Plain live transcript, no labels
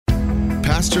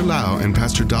Pastor Lau and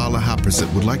Pastor Dala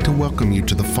Haprasit would like to welcome you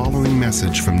to the following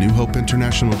message from New Hope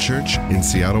International Church in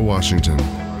Seattle, Washington.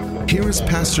 Here is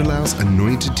Pastor Lau's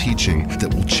anointed teaching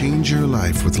that will change your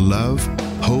life with love,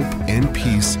 hope, and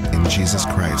peace in Jesus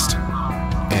Christ.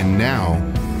 And now,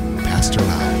 Pastor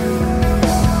Lau.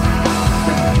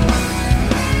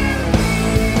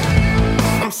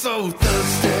 I'm so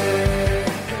thirsty.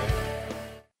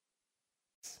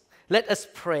 Let us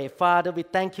pray. Father, we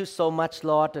thank you so much,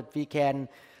 Lord, that we can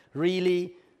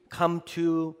really come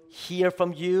to hear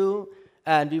from you,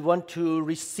 and we want to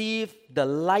receive the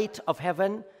light of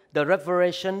heaven, the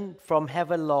revelation from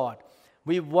heaven, Lord.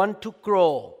 We want to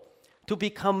grow, to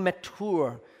become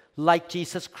mature like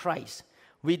Jesus Christ.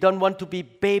 We don't want to be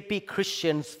baby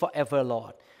Christians forever,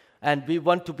 Lord. And we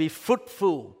want to be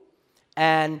fruitful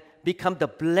and become the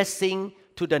blessing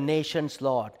to the nations,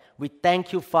 Lord. We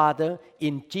thank you, Father,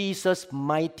 in Jesus'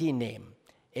 mighty name.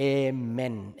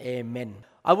 Amen. Amen.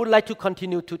 I would like to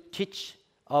continue to teach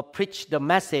or preach the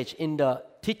message in the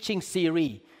teaching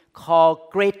series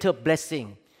called Greater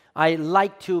Blessing. I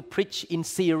like to preach in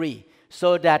series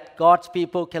so that God's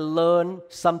people can learn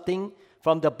something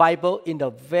from the Bible in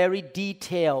a very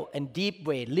detailed and deep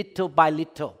way, little by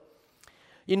little.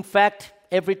 In fact,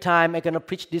 every time I'm going to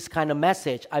preach this kind of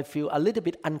message, I feel a little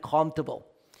bit uncomfortable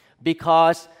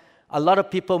because a lot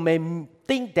of people may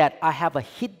think that I have a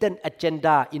hidden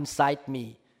agenda inside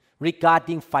me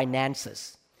regarding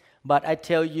finances. But I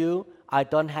tell you, I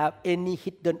don't have any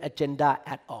hidden agenda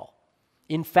at all.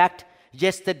 In fact,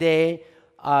 yesterday,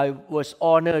 I was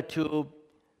honored to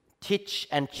teach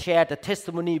and share the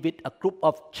testimony with a group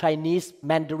of Chinese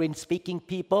Mandarin-speaking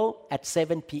people at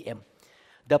 7 p.m.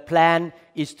 The plan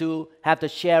is to have the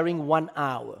sharing 1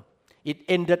 hour. It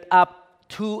ended up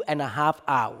 2.5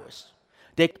 hours.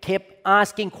 They kept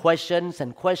asking questions.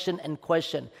 And by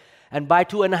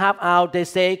 2.5 hours, they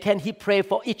say, can he pray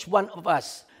for each one of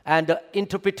us? And the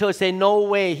interpreter say, no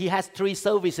way, he has 3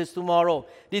 services tomorrow.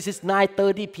 This is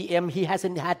 9:30 p.m., he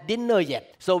hasn't had dinner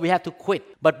yet, so we have to quit.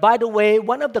 But by the way,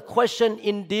 one of the questions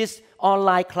in this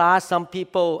online class, some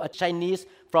people are Chinese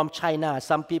from China,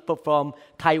 some people from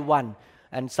Taiwan,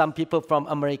 and some people from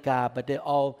America, but they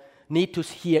all need to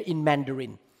hear in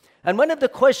Mandarin. And one of the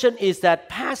questions is that,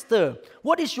 Pastor,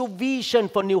 what is your vision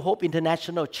for New Hope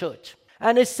International Church?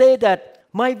 And I say that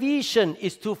my vision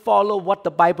is to follow what the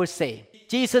Bible says.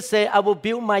 Jesus said, I will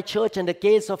build my church and the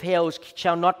gates of hell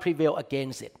shall not prevail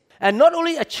against it. And not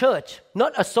only a church,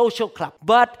 not a social club,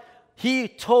 but he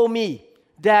told me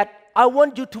that I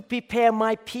want you to prepare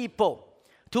my people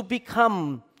to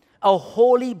become a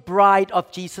holy bride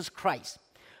of Jesus Christ.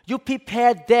 You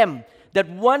prepare them that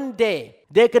one day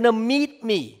they're going to meet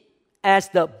me as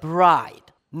the bride,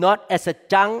 not as a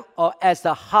junk or as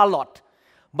a harlot,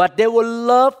 but they will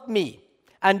love me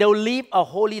and they will live a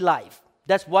holy life.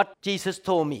 That's what Jesus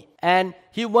told me. And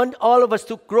he wants all of us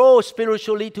to grow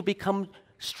spiritually to become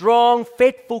strong,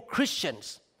 faithful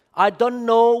Christians. I don't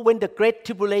know when the great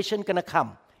tribulation is going to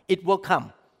come. It will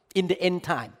come in the end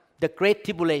time, the great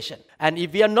tribulation. And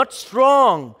if we are not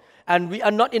strong and we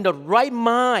are not in the right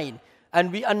mind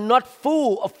and we are not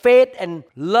full of faith and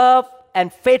love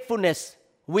and faithfulness,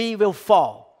 we will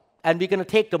fall. And we're going to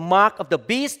take the mark of the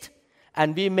beast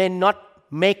and we may not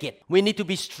make it. We need to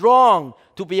be strong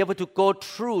to be able to go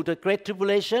through the great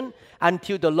tribulation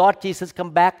until the Lord Jesus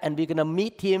come back and we're going to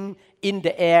meet him in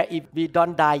the air. If we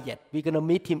don't die yet, we're going to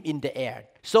meet him in the air.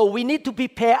 So we need to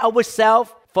prepare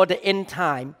ourselves for the end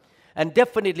time. And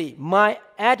definitely my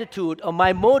attitude or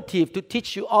my motive to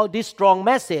teach you all this strong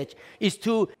message is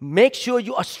to make sure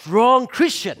you are strong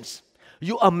Christians.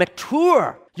 You are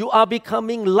mature. You are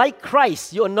becoming like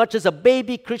Christ. You are not just a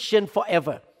baby Christian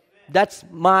forever. That's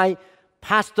my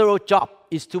pastoral job,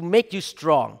 is to make you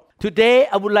strong. Today,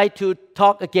 I would like to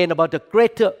talk again about the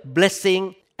greater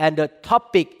blessing, and the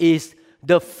topic is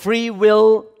the free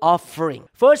will offering.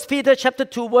 1 Peter chapter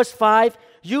 2, verse 5,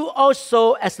 you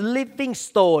also as living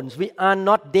stones, we are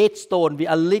not dead stones, we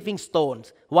are living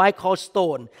stones. Why called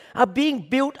stone? Are being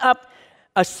built up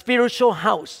a spiritual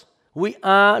house. We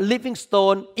are living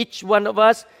stone, each one of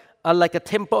us are like a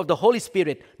temple of the Holy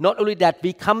Spirit. Not only that,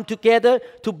 we come together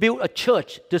to build a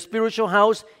church. The spiritual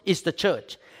house is the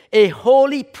church. A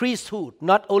holy priesthood,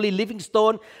 not only living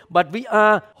stone, but we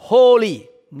are holy,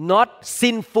 not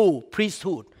sinful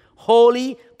priesthood.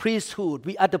 Holy priesthood.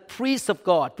 We are the priests of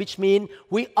God, which means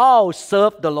we all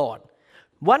serve the Lord.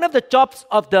 One of the jobs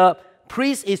of the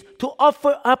priest is to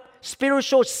offer up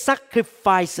spiritual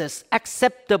sacrifices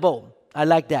acceptable. I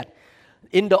like that.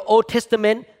 In the Old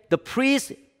Testament, the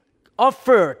priest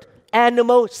offered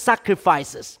animal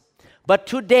sacrifices. But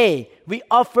today, we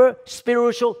offer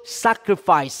spiritual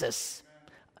sacrifices.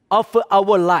 offer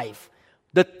our life,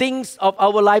 the things of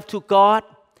our life to God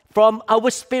from our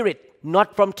spirit,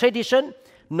 not from tradition,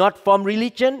 not from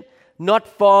religion, not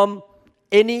from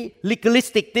any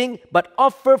legalistic thing, but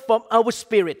offer from our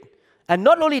spirit. And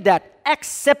not only that,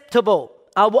 acceptable.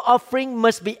 Our offering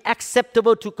must be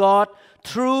acceptable to God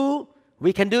through,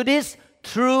 we can do this,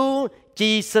 through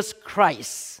Jesus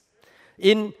Christ.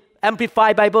 In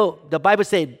Amplified Bible, the Bible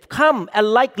says, come and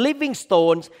like living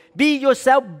stones, be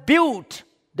yourself built.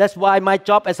 That's why my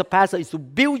job as a pastor is to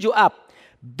build you up.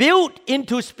 Built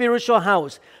into spiritual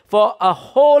house for a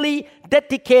holy,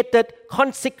 dedicated,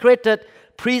 consecrated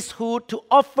priesthood to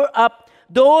offer up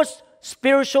those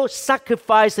spiritual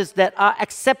sacrifices that are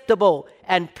acceptable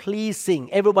and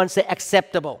pleasing. Everyone say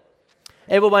acceptable.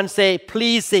 Everyone say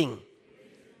pleasing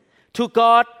to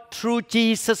God through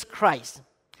Jesus Christ.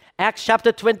 Acts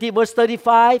chapter 20 verse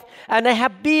 35, and I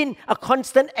have been a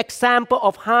constant example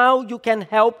of how you can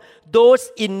help those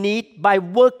in need by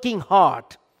working hard.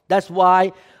 That's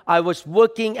why I was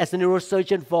working as a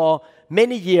neurosurgeon for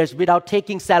many years without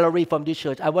taking salary from this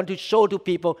church. I want to show to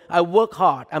people I work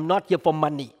hard. I'm not here for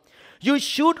money. You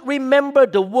should remember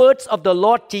the words of the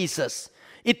Lord Jesus.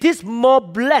 It is more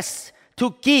blessed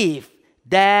to give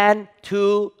than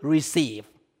to receive.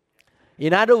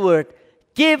 In other words,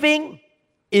 giving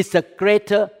is a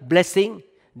greater blessing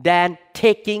than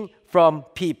taking from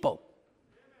people.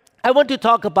 I want to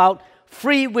talk about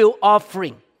free will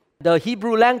offering. The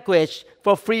Hebrew language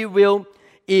for free will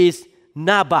is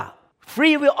naba.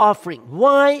 Free will offering.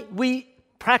 Why we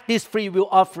practice free will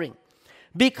offering?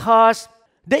 Because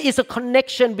there is a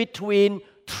connection between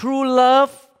true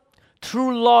love,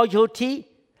 true loyalty,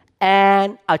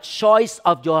 and a choice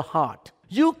of your heart.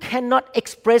 You cannot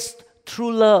express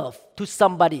true love to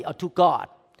somebody or to God,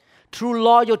 true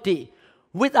loyalty,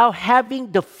 without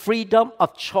having the freedom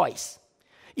of choice.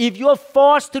 If you are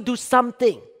forced to do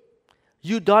something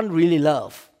you don't really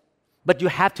love, but you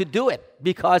have to do it,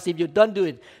 because if you don't do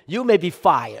it, you may be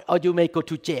fired or you may go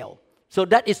to jail. So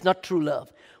that is not true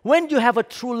love. When you have a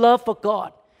true love for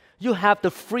God, you have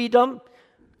the freedom.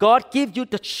 God gives you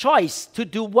the choice to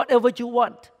do whatever you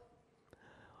want.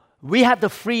 We have the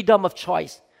freedom of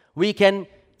choice. We can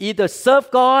either serve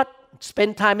God,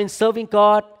 spend time in serving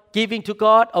God, giving to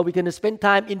God, or we're going to spend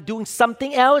time in doing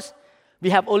something else. We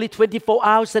have only 24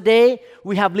 hours a day.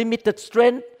 We have limited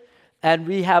strength, and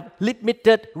we have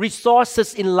limited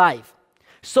resources in life.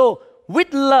 So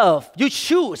with love, you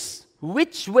choose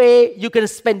which way you're going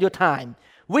to spend your time,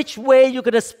 which way you're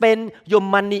going to spend your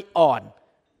money on.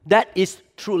 That is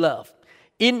true love.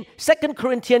 In 2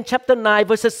 Corinthians chapter 9,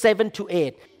 verses 7 to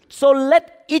 8. So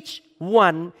let each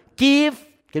one give,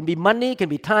 can be money, can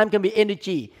be time, can be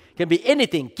energy, can be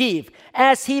anything, give,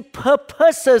 as he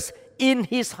purposes in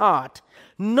his heart,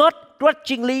 not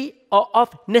grudgingly or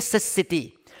of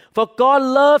necessity. For God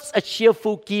loves a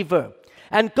cheerful giver.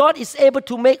 And God is able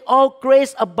to make all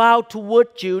grace abound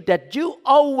toward you, that you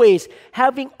always,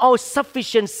 having all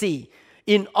sufficiency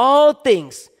in all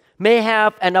things, may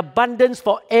have an abundance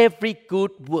for every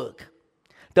good work.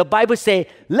 The Bible says,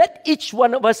 let each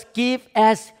one of us give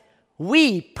as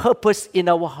we purpose in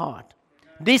our heart.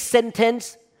 This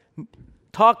sentence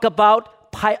talk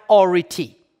about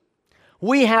priority.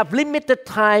 We have limited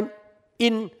time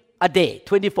in a day,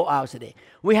 24 hours a day.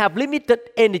 We have limited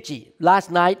energy.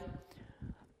 Last night,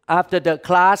 after the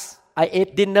class, I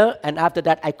ate dinner, and after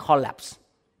that, I collapsed.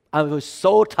 I was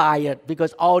so tired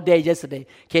because all day yesterday,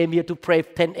 came here to pray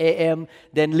 10 a.m.,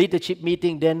 then leadership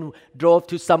meeting, then drove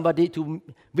to somebody to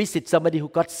visit somebody who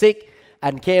got sick,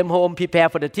 and came home, prepare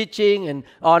for the teaching, and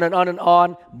on and on and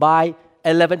on. By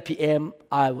 11 p.m.,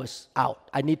 I was out.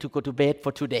 I need to go to bed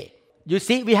for today. You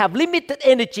see, we have limited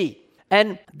energy,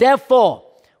 and therefore,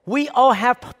 we all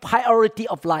have priority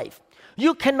of life.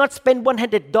 You cannot spend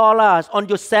 $100 on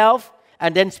yourself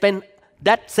and then spend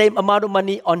that same amount of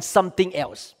money on something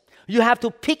else. You have to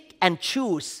pick and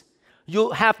choose. You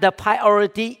have the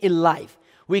priority in life.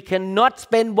 We cannot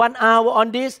spend 1 hour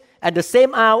on this and the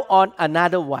same hour on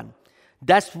another one.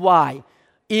 That's why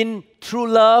in true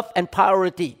love and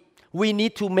priority, we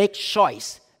need to make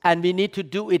choice, and we need to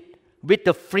do it with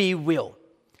the free will.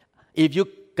 If you're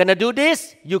going to do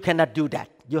this, you cannot do that.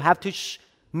 You have to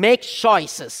make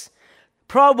choices.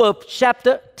 Proverbs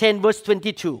chapter 10 verse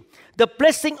 22. The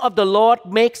blessing of the Lord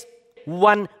makes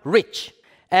one rich,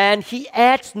 and he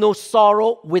adds no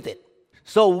sorrow with it.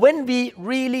 So when we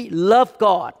really love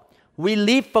God, we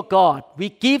live for God, we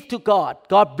give to God,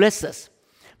 God bless us.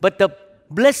 But the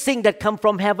blessing that comes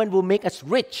from heaven will make us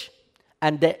rich,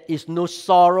 and there is no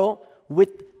sorrow with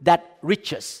that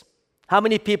riches. How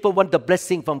many people want the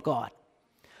blessing from God?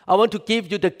 I want to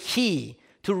give you the key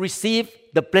to receive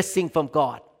the blessing from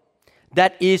God.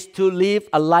 That is to live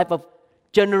a life of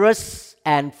generous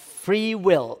and free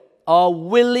will or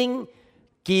willing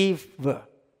giver.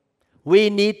 We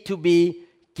need to be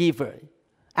giver.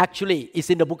 Actually, it's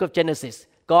in the book of Genesis.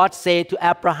 God said to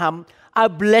Abraham, I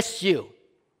bless you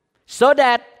so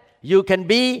that you can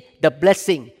be the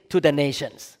blessing to the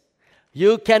nations.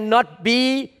 You cannot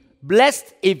be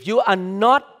blessed if you are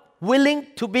not willing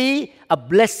to be a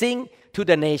blessing to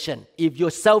the nation. If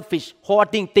you're selfish,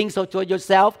 hoarding things for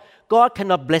yourself, God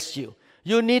cannot bless you.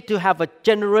 You need to have a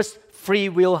generous, free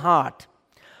will heart.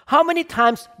 How many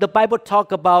times the Bible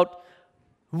talk about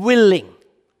willing?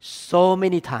 So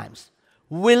many times.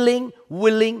 Willing,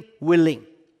 willing, willing.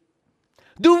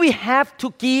 Do we have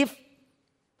to give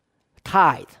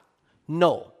tithe?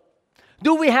 No.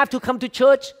 Do we have to come to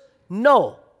church?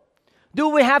 No. Do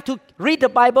we have to read the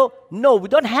Bible? No, we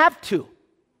don't have to.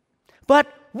 But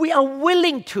we are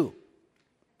willing to.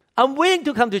 I'm willing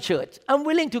to come to church. I'm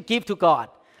willing to give to God.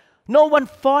 No one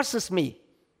forces me.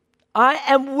 I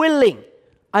am willing.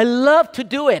 I love to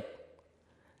do it.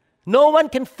 No one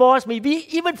can force me. We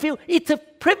even feel it's a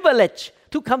privilege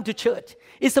to come to church.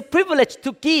 It's a privilege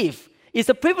to give. It's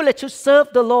a privilege to serve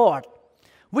the Lord.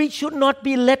 We should not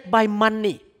be led by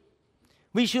money.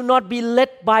 We should not be led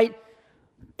by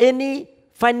any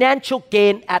financial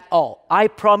gain at all. I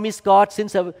promise God,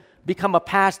 since I've become a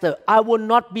pastor, I will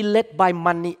not be led by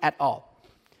money at all.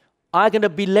 I'm going to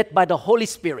be led by the Holy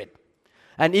Spirit.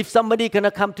 And if somebody going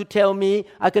to come to tell me,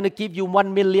 I'm going to give you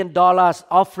 $1 million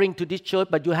offering to this church,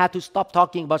 but you have to stop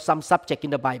talking about some subject in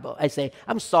the Bible, I say,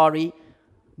 I'm sorry,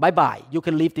 bye-bye, you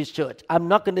can leave this church. I'm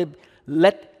not going to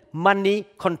let money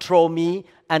control me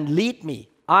and lead me.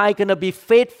 I'm going to be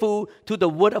faithful to the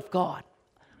Word of God.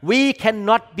 We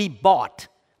cannot be bought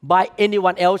by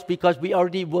anyone else because we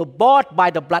already were bought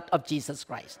by the blood of Jesus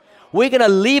Christ. We're going to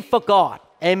live for God.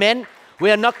 Amen.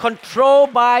 We are not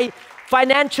controlled by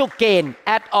financial gain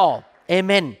at all.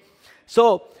 Amen.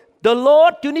 So the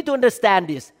Lord, you need to understand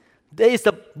this. There is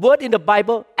a word in the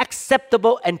Bible,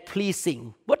 acceptable and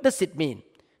pleasing. What does it mean?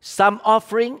 Some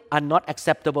offerings are not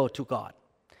acceptable to God.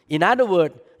 In other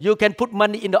words, you can put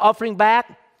money in the offering bag,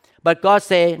 but God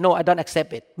say, no, I don't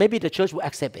accept it. Maybe the church will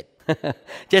accept it.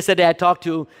 Yesterday I talked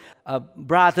to a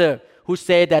brother who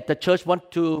said that the church wants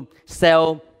to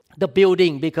sell the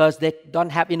building because they don't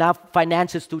have enough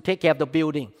finances to take care of the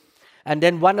building. And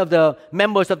then one of the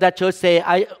members of that church say,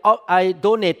 I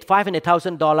donate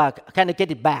 $500,000. Can I get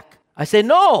it back? I say,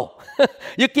 no.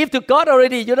 You give to God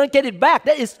already. You don't get it back.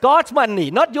 That is God's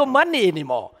money, not your money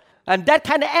anymore. And that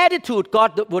kind of attitude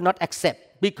God will not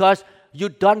accept because you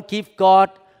don't give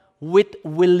God with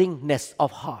willingness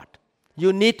of heart.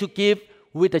 You need to give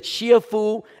with a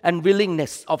cheerful and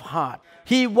willingness of heart.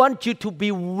 He wants you to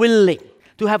be willing,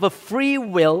 to have a free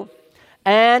will,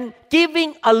 and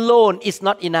giving alone is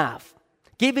not enough.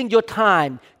 Giving your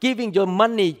time, giving your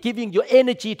money, giving your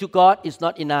energy to God is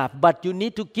not enough. But you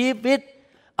need to give it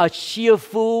a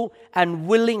cheerful and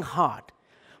willing heart.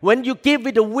 When you give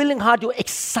with a willing heart, you're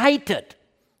excited.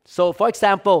 So, for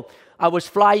example, I was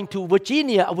flying to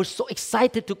Virginia. I was so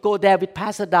excited to go there with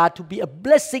Pastor Da to be a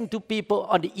blessing to people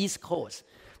on the East Coast.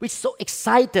 We're so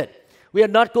excited. We are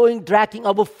not going dragging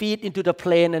our feet into the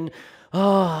plane and,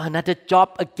 another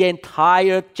job again,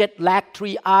 tired, jet lag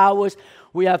 3 hours.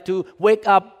 We have to wake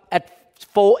up at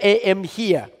 4 a.m.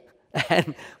 here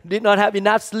and did not have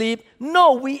enough sleep.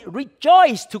 No, we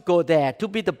rejoice to go there, to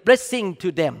be the blessing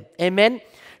to them. Amen.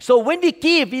 So when we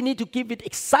give, we need to give with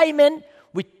excitement,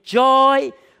 with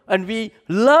joy, and we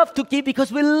love to give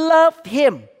because we love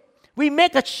Him. We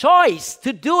make a choice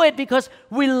to do it because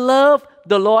we love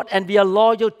the Lord and we are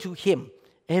loyal to Him.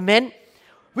 Amen.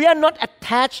 We are not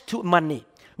attached to money.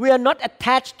 We are not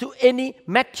attached to any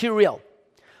material.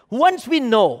 Once we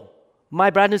know, my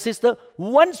brother and sister,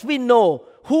 once we know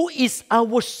who is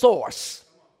our source,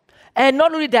 and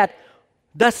not only that,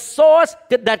 the source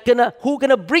who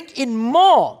gonna bring in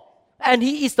more, and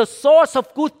He is the source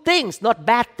of good things, not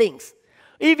bad things.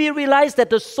 If we realize that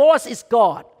the source is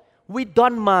God, we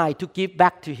don't mind to give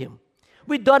back to Him.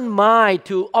 We don't mind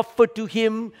to offer to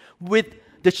Him with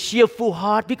the cheerful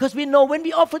heart because we know when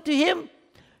we offer to Him,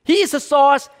 He is the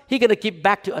source, He's going to give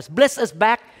back to us, bless us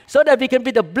back so that we can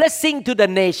be the blessing to the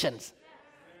nations.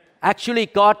 Actually,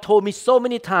 God told me so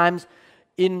many times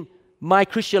in my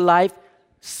Christian life,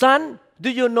 son, do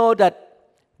you know that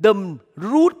the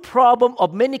root problem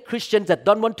of many Christians that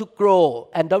don't want to grow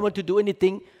and don't want to do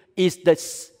anything is the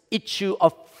issue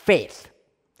of faith.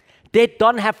 They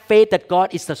don't have faith that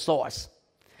God is the source.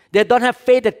 They don't have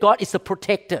faith that God is the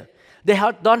protector. They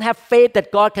don't have faith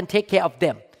that God can take care of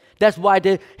them. That's why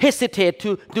they hesitate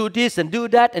to do this and do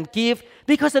that and give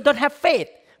because they don't have faith.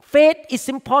 faith is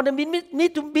important. We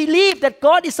need to believe that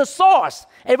God is a source.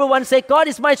 Everyone say, God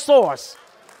is my source.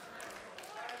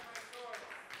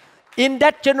 In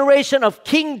that generation of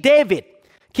King David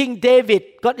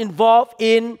got involved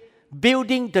in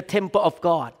building the temple of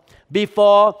God.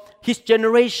 Before his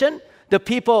generation, the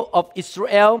people of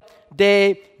Israel,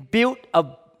 they built a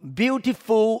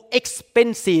beautiful,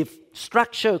 expensive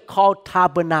structure called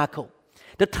tabernacle.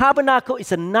 The tabernacle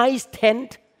is a nice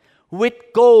tent with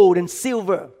gold and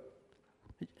silver.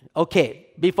 Okay,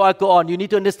 before I go on, you need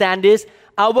to understand this.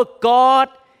 Our God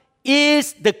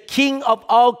is the King of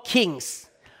all kings.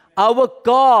 Our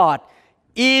God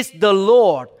is the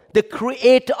Lord, the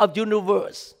creator of the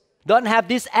universe. Don't have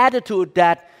this attitude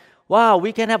that, wow,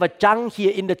 we can have a junk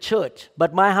here in the church,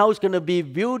 but my house is going to be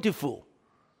beautiful.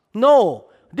 No,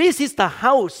 this is the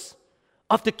house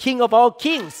of the King of all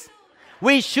kings.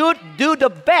 We should do the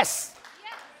best.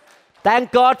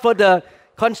 Thank God for the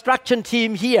construction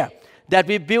team here that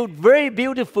we built very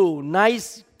beautiful,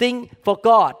 nice thing for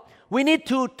God. We need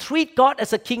to treat God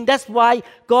as a king. That's why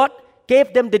God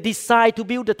gave them the design to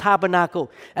build the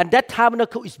tabernacle. And that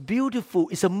tabernacle is beautiful.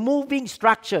 It's a moving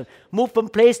structure, move from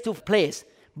place to place.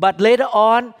 But later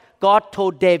on, God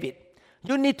told David,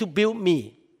 you need to build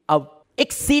me an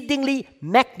exceedingly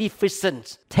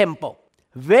magnificent temple.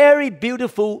 Very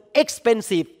beautiful,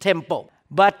 expensive temple.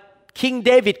 But King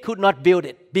David could not build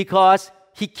it because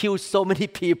he killed so many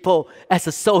people as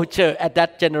a soldier at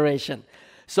that generation.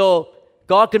 So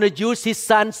God going to use his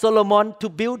son Solomon to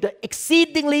build the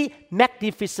exceedingly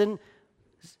magnificent,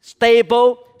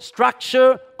 stable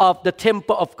structure of the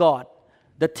temple of God.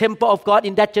 The temple of God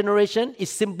in that generation is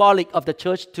symbolic of the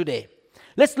church today.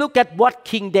 Let's look at what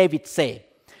King David said.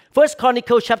 1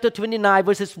 Chronicles chapter 29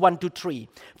 verses 1 to 3.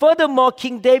 Furthermore,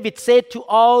 King David said to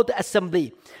all the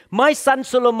assembly, my son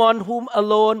Solomon, whom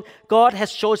alone God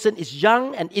has chosen, is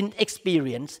young and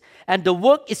inexperienced, and the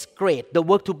work is great, the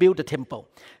work to build the temple.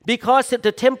 Because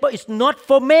the temple is not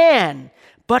for man,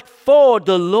 but for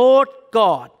the Lord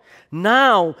God.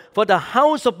 Now, for the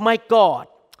house of my God,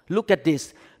 look at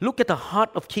this. Look at the heart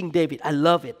of King David. I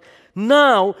love it.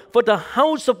 Now, for the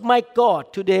house of my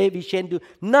God, today we shall do.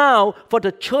 Now, for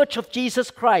the church of Jesus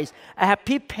Christ, I have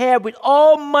prepared with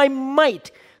all my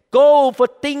might gold for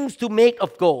things to make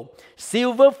of gold,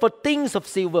 silver for things of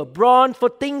silver, bronze for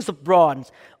things of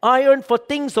bronze, iron for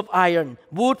things of iron,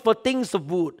 wood for things of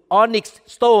wood, onyx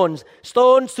stones,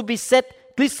 stones to be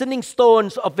set, glistening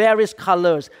stones of various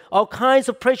colors, all kinds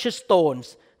of precious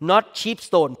stones, not cheap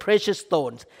stone, precious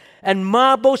stones, and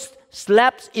marble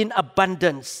slabs in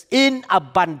abundance. In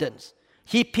abundance.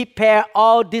 He prepared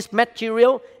all this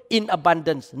material in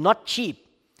abundance, not cheap,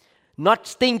 not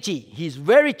stingy. He's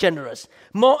very generous.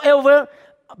 Moreover,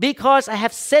 because I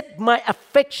have set my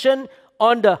affection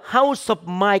on the house of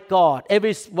my God.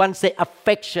 Everyone say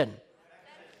affection.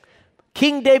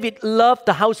 King David loved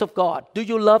the house of God. Do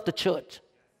you love the church?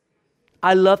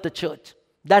 I love the church.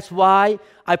 That's why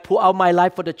I pour out my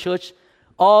life for the church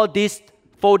all these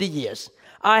 40 years.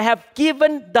 I have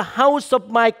given the house of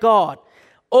my God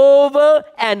over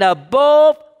and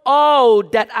above all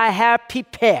that I have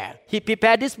prepared. He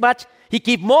prepared this much, he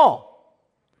give more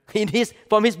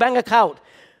from his bank account.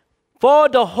 For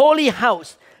the holy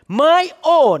house, my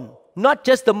own, not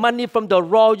just the money from the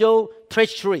royal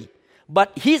treasury,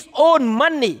 but his own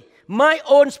money, my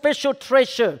own special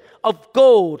treasure of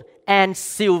gold and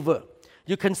silver.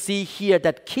 You can see here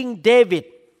that King David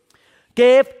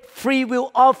gave free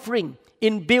will offering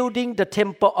in building the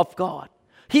temple of God.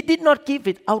 He did not give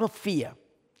it out of fear,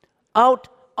 out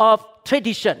of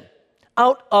tradition,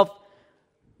 out of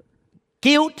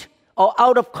guilt, or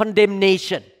out of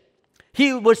condemnation.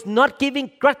 He was not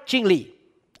giving grudgingly,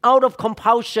 out of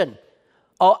compulsion,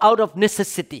 or out of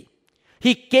necessity.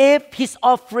 He gave his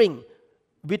offering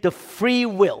with a free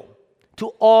will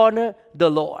to honor the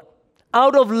Lord.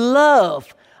 Out of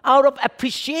love, out of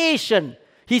appreciation,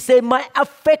 he said, my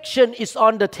affection is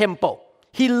on the temple.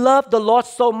 He loved the Lord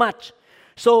so much.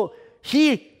 So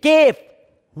he gave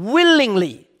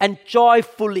willingly and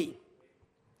joyfully.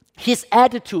 His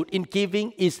attitude in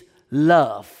giving is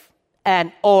love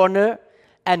and honor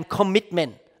and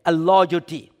commitment and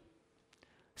loyalty.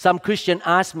 Some Christians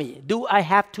ask me, do I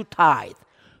have to tithe?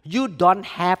 You don't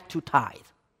have to tithe.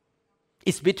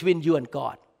 It's between you and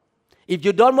God. If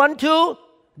you don't want to,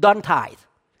 don't tithe,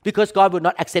 because God will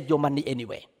not accept your money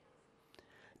anyway.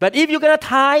 But if you're going to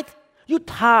tithe, you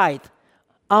tithe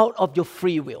out of your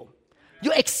free will.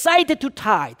 You're excited to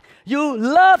tithe. You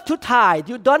love to tithe.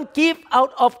 You don't give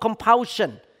out of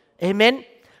compulsion. Amen.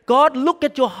 God look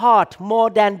at your heart more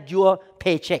than your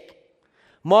paycheck,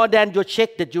 more than your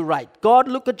check that you write. God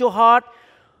look at your heart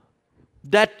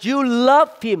that you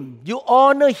love Him, you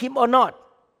honor Him or not,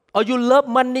 or you love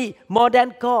money more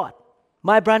than God,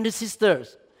 my brothers and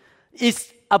sisters,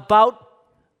 it's about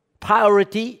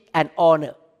priority and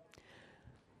honor.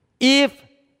 If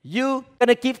you're going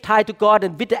to give tithe to God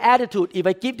and with the attitude, if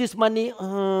I give this money,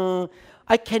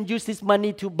 I can use this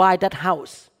money to buy that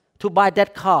house, to buy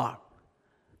that car.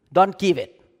 Don't give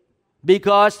it.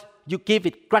 Because you give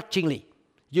it grudgingly.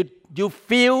 You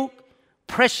feel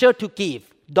pressure to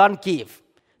give. Don't give.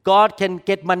 God can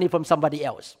get money from somebody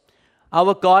else.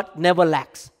 Our God never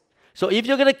lacks. So if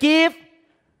you're going to give,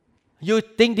 you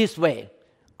think this way.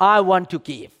 I want to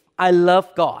give. I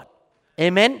love God.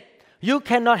 Amen? You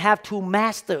cannot have two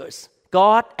masters,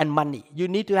 God and money. You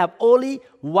need to have only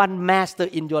one master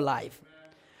in your life.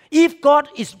 If God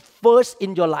is first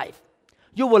in your life,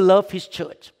 you will love His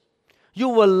church. You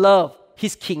will love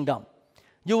His kingdom.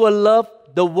 You will love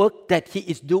the work that He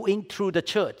is doing through the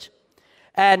church.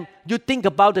 And you think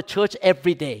about the church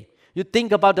every day. You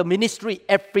think about the ministry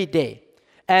every day.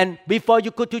 And before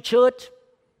you go to church,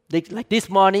 like this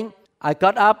morning, I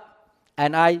got up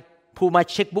and I pulled my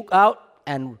checkbook out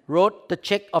and wrote the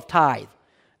check of tithe.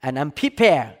 And I'm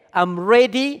prepared. I'm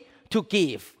ready to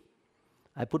give.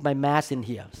 I put my mask in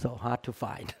here, so hard to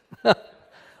find.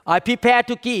 I prepare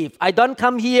to give. I don't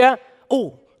come here,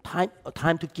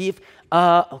 time to give.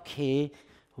 Okay,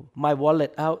 my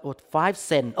wallet out, 5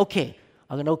 cents. Okay,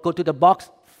 I'm going to go to the box,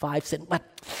 5 cents. But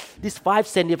this 5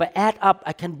 cents, if I add up,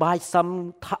 I can buy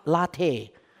some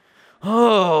latte.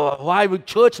 Oh, why would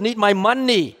church need my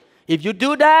money? If you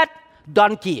do that,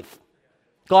 don't give.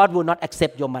 God will not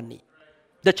accept your money.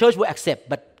 The church will accept,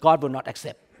 but God will not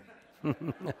accept.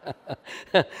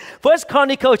 First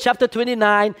Chronicles chapter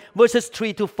 29, verses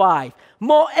 3-5.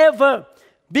 Moreover,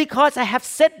 because I have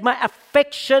set my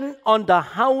affection on the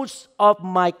house of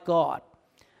my God.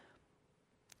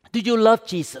 Do you love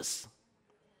Jesus?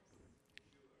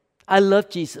 I love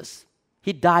Jesus.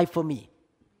 He died for me.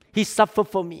 He suffered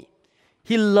for me.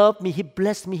 He loved me. He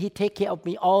blessed me. He take care of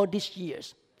me all these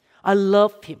years. I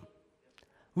love Him.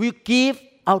 We give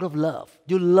out of love.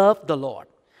 You love the Lord.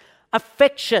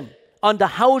 Affection on the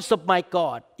house of my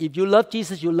God. If you love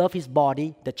Jesus, you love His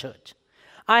body, the church.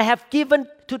 I have given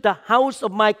to the house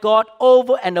of my God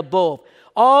over and above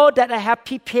all that I have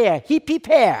prepared. He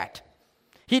prepared.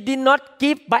 He did not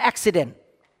give by accident.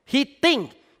 He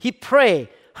think, he pray,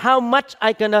 how much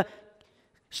I gonna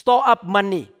store up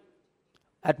money.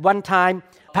 At one time,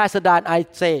 Pastor Dan, I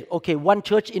say, okay, one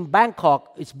church in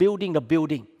Bangkok is building a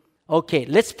building. Okay,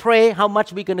 let's pray how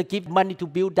much we're gonna give money to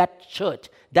build that church,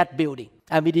 that building.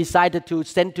 And we decided to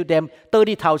send to them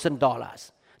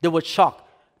 $30,000. They were shocked.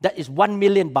 That is 1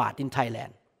 million baht in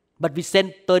Thailand. But we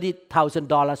sent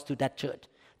 $30,000 to that church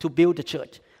to build the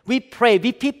church. We pray,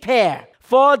 we prepare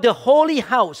for the holy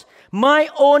house, my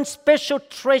own special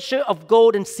treasure of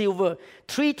gold and silver,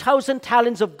 3,000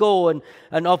 talents of gold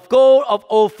and of gold of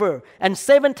Ophir, and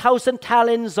 7,000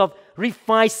 talents of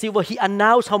refined silver. He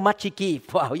announced how much he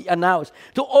gave. Wow, he announced.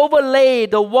 To overlay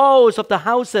the walls of the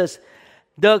houses,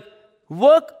 the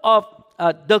work of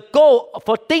the gold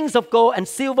for things of gold and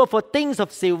silver for things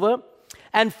of silver,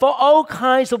 and for all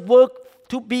kinds of work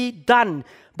to be done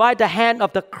by the hand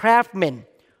of the craftsmen.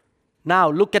 Now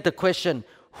look at the question.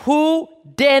 Who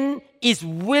then is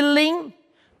willing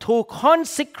to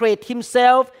consecrate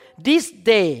himself this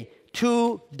day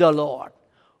to the Lord?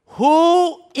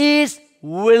 Who is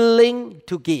willing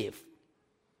to give?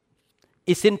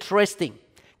 It's interesting.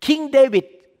 King David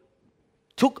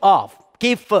took off,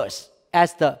 gave first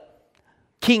as the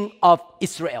king of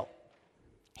Israel.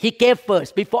 He gave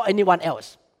first before anyone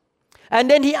else. And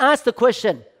then he asked the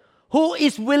question, who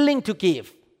is willing to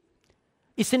give?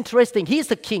 It's interesting. He's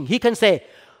the king. He can say,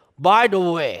 by the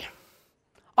way,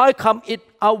 I come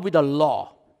out with a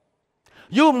law.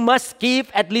 You must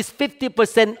give at least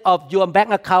 50% of your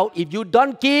bank account. If you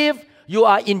don't give, you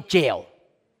are in jail.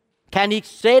 Can he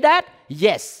say that?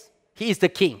 Yes. He is the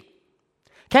king.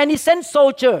 Can he send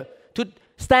soldier to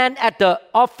stand at the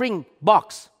offering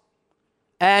box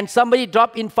and somebody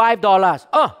drop in $5?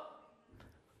 Oh,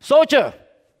 soldier,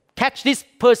 catch this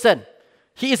person.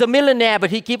 He is a millionaire, but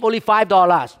he give only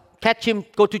 $5. Catch him,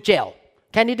 go to jail.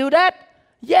 Can he do that?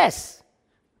 Yes.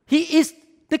 He is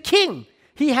the king.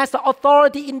 He has the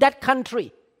authority in that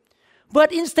country.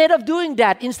 But instead of doing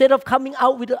that, instead of coming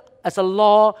out with as a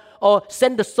law or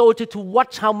send the soldier to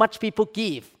watch how much people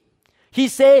give, he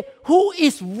say, who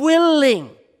is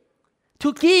willing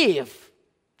to give?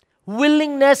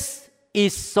 Willingness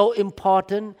is so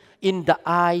important in the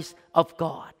eyes of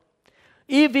God.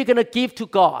 If we're going to give to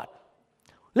God,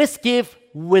 let's give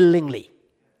willingly,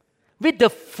 with the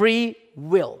free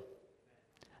will.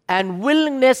 And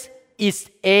willingness is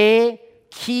a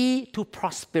key to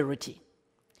prosperity.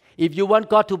 If you want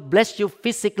God to bless you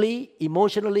physically,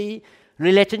 emotionally,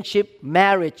 relationship,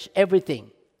 marriage,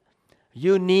 everything,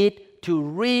 you need to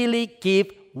really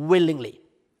give willingly.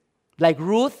 Like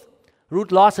Ruth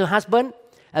lost her husband,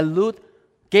 and Ruth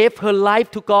gave her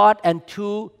life to God and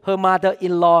to her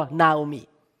mother-in-law, Naomi.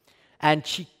 And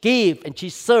she gave and she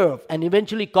served, and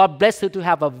eventually God blessed her to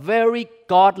have a very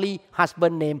godly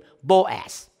husband named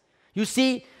Boaz. You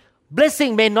see,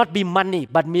 blessing may not be money,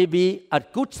 but maybe a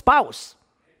good spouse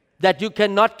that you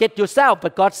cannot get yourself,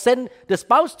 but God sent the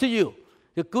spouse to you,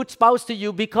 the good spouse to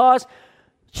you, because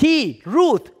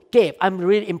Ruth, gave. I'm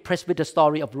really impressed with the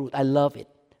story of Ruth. I love it.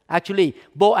 Actually,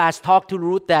 Boaz talked to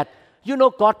Ruth that,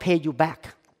 God paid you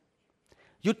back.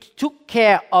 You took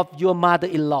care of your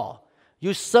mother-in-law.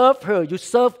 You served her. You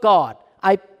served God.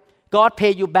 God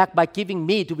paid you back by giving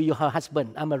me to be her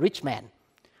husband. I'm a rich man.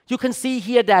 You can see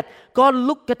here that God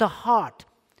looked at the heart.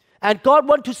 And God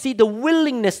wants to see the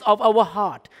willingness of our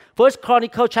heart. 1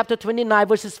 Chronicles chapter 29,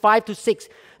 verses 5 to 6.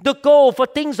 The gold for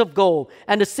things of gold,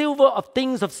 and the silver of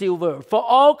things of silver, for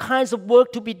all kinds of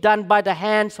work to be done by the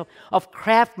hands of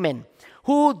craftsmen.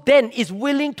 Who then is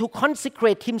willing to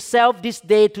consecrate himself this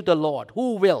day to the Lord?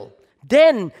 Who will?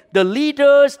 Then the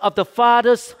leaders of the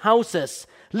fathers' houses,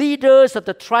 leaders of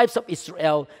the tribes of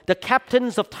Israel, the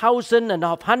captains of thousands and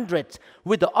of hundreds,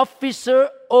 with the officer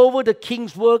over the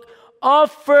king's work,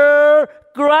 offer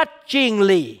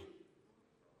grudgingly.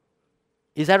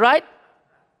 Is that right?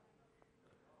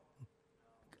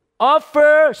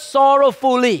 Offer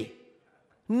sorrowfully.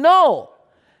 No,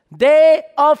 they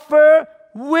offer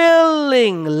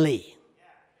willingly.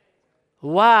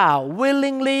 Wow,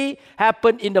 willingly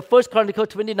happened in the 1 Chronicles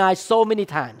 29 so many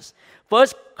times. 1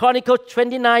 Chronicles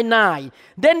 29:9.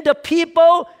 Then the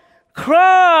people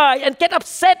cry and get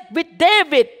upset with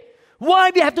David.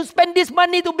 Why we have to spend this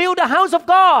money to build the house of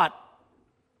God?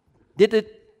 Did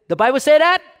the Bible say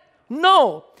that?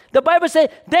 No. The Bible says,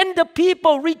 then the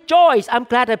people rejoice. I'm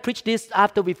glad I preached this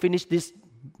after we finish this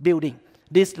building,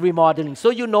 this remodeling. So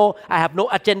I have no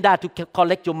agenda to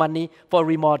collect your money for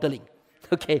remodeling.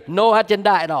 Okay, no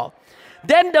agenda at all.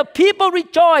 Then the people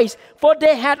rejoice, for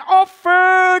they had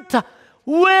offered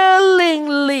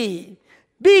willingly,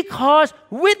 because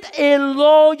with a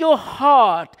loyal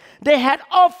heart they had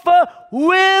offered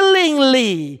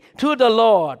willingly to the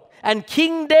Lord. And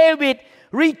King David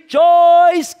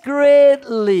rejoiced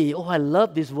greatly. Oh, I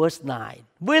love this verse 9.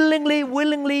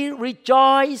 Willingly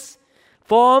rejoice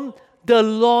from the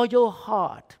loyal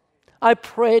heart. I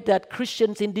pray that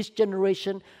Christians in this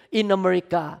generation in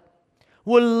America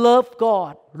will love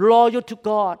God, loyal to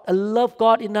God, and love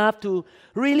God enough to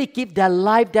really give their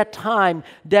life, their time,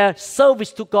 their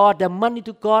service to God, their money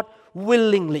to God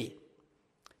willingly.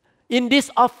 In this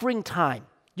offering time,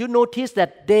 you notice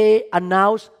that they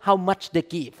announce how much they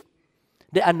give.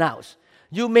 They announce.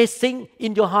 You may think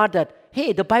in your heart that,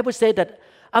 hey, the Bible says that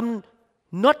I'm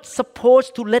not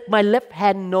supposed to let my left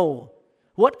hand know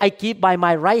what I give by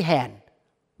my right hand.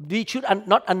 We should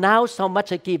not announce how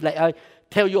much I give. Like I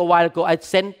tell you a while ago, I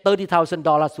sent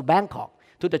 $30,000 to Bangkok,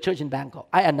 to the church in Bangkok.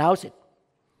 I announced it.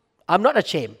 I'm not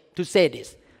ashamed to say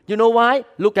this. You know why?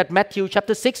 Look at Matthew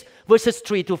chapter 6, verses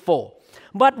 3 to 4.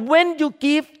 But when you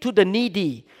give to the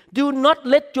needy, do not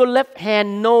let your left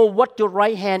hand know what your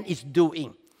right hand is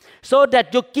doing, so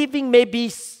that your giving may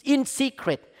be in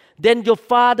secret. Then your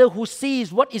Father who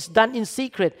sees what is done in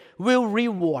secret will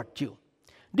reward you.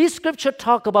 This scripture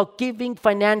talks about giving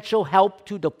financial help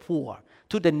to the poor,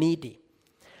 to the needy.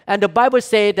 And the Bible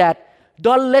says that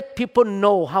don't let people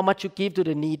know how much you give to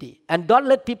the needy. And don't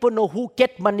let people know who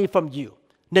get money from you,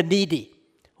 the needy.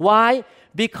 Why?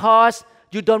 Because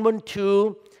you don't want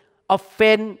to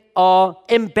offend or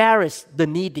embarrass the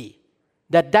needy.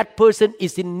 That person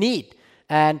is in need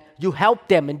and you help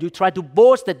them and you try to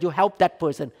boast that you help that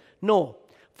person. No.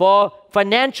 For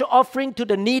financial offering to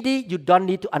the needy, you don't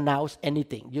need to announce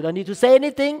anything. You don't need to say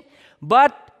anything,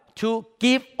 but to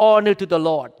give honor to the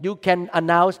Lord. You can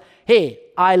announce, hey,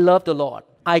 I love the Lord.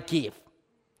 I give.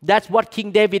 That's what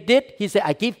King David did. He said,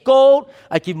 I give gold.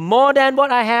 I give more than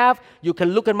what I have. You can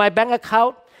look at my bank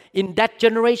account. In that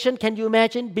generation, can you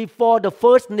imagine? Before the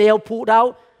first nail pulled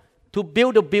out to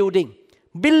build a building,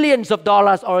 billions of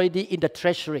dollars already in the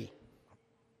treasury.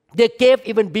 They gave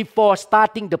even before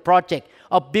starting the project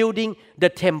of building the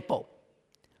temple.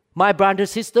 My brother and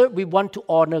sister, we want to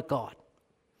honor God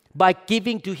by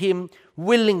giving to Him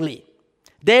willingly.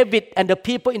 David and the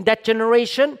people in that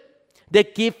generation, they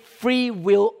give free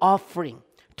will offering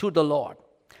to the Lord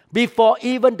before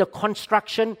even the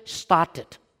construction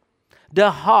started.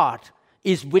 Their heart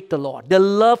is with the Lord. They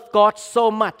love God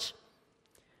so much.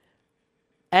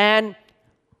 And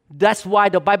that's why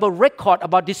the Bible record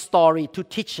about this story to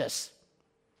teach us.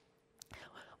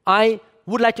 I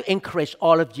would like to encourage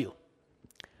all of you.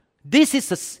 This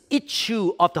is an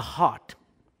issue of the heart.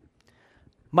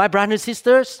 My brothers and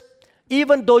sisters,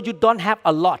 even though you don't have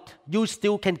a lot, you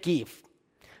still can give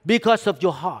because of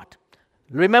your heart.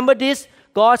 Remember this?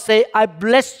 God said, I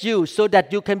bless you so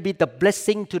that you can be the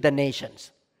blessing to the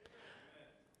nations.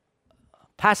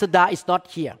 Pastor Da is not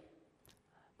here.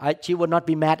 She will not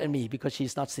be mad at me because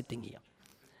she's not sitting here.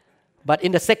 But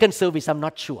in the second service, I'm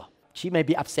not sure. She may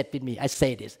be upset with me. I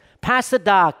say this. Pastor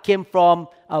Da came from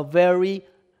a very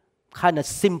kind of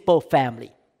simple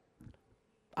family.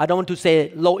 I don't want to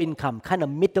say low income, kind of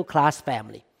middle class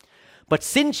family. But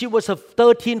since she was a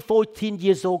 13, 14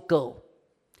 years old girl,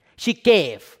 she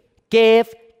gave.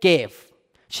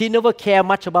 She never cared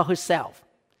much about herself.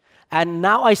 And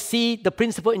now I see the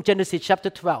principle in Genesis chapter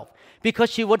 12.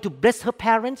 Because she wanted to bless her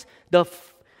parents,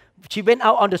 she went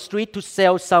out on the street to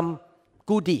sell some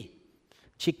goodie.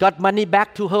 She got money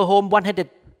back to her home, 100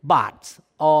 baht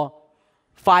or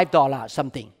 $5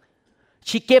 something.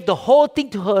 She gave the whole thing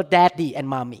to her daddy and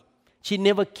mommy. She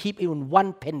never kept even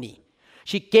one penny.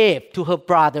 She gave to her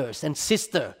brothers and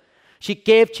sister. She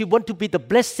wanted to be the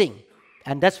blessing.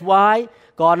 And that's why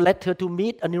God led her to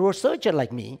meet a neurosurgeon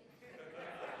like me.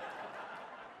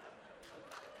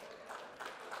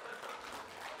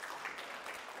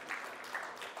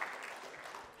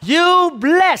 You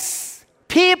bless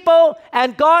people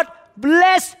and God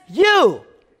bless you.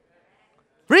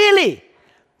 Really.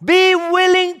 Be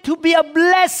willing to be a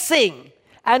blessing.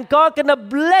 And God gonna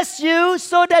bless you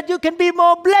so that you can be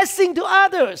more blessing to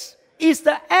others. It's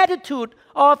the attitude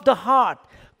of the heart.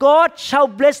 God shall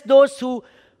bless those who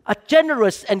are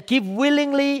generous and give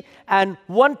willingly and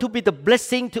want to be the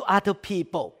blessing to other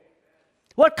people.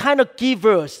 What kind of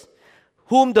givers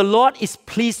whom the Lord is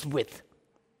pleased with?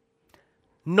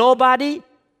 Nobody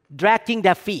dragging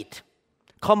their feet,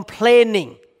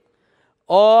 complaining,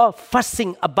 or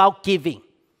fussing about giving,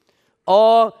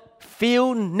 or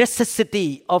feel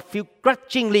necessity or feel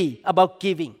grudgingly about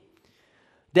giving.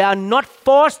 They are not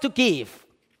forced to give.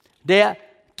 They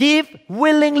give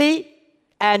willingly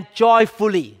and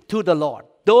joyfully to the Lord.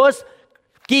 Those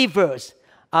givers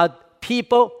are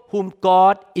people whom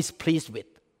God is pleased with.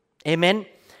 Amen.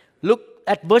 Look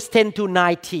at verse 10 to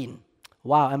 19.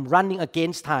 Wow, I'm running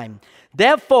against time.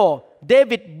 Therefore,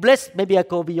 David blessed, maybe I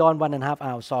go beyond 1.5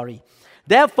 hours, sorry.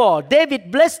 Therefore,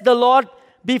 David blessed the Lord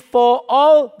before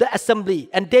all the assembly.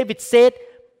 And David said,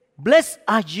 blessed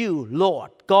are you,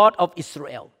 Lord, God of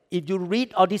Israel. If you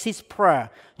read all this his prayer,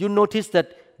 you notice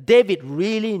that David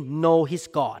really knows his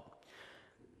God.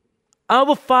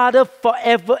 Our Father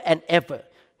forever and ever.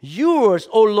 Yours,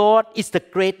 O Lord, is the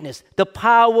greatness, the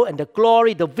power and the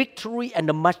glory, the victory and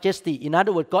the majesty. In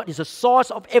other words, God is the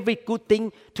source of every good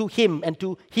thing to him and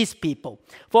to his people.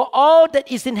 For all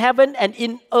that is in heaven and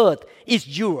in earth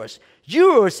is yours.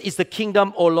 Yours is the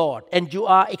kingdom, O Lord, and you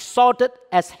are exalted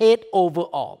as head over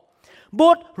all.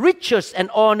 Both riches and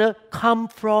honor come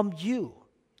from you.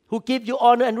 Who give you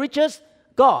honor and riches?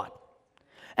 God.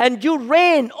 And you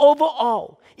reign over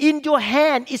all. In your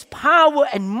hand is power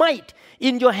and might.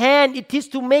 In your hand it is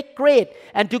to make great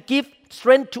and to give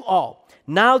strength to all.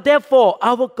 Now therefore,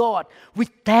 our God, we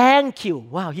thank you.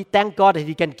 Wow, he thanked God that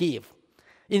he can give.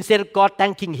 Instead of God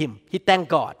thanking him, he thanked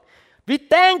God. We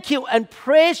thank you and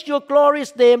praise your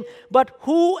glorious name. But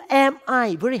who am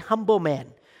I? Very humble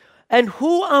man. And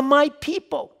who are my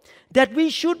people that we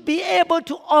should be able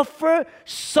to offer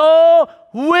so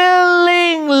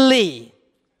willingly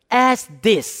as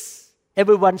this?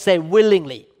 Everyone say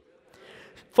willingly.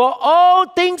 For all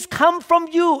things come from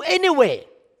you anyway,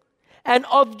 and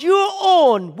of your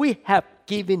own we have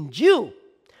given you.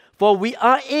 For we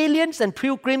are aliens and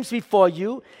pilgrims before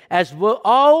you, as were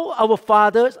all our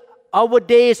fathers. Our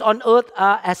days on earth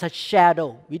are as a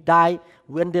shadow. We die,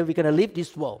 one day we're going to leave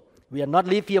this world. We are not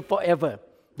live here forever.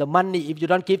 The money, if you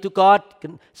don't give to God,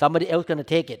 somebody else is going to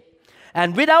take it.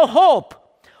 And without hope,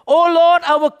 O Lord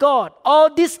our God,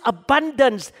 all this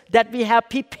abundance that we have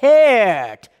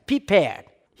prepared,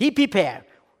 He prepared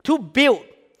to build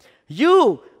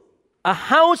you a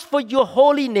house for your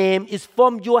holy name is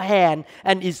from your hand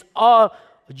and is all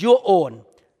your own.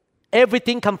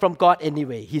 Everything comes from God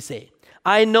anyway, he said.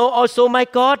 I know also, my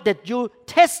God, that you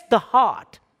test the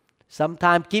heart.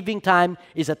 Sometimes giving time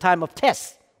is a time of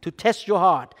test, to test your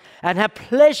heart, and have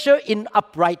pleasure in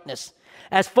uprightness.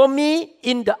 As for me,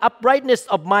 in the uprightness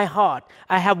of my heart,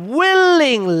 I have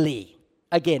willingly,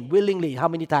 again, willingly, how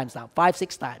many times now? 5,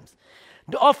 6 times.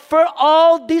 To offer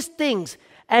all these things,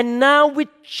 and now with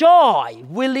joy,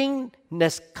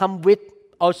 willingness come with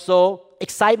also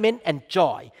excitement and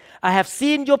joy. I have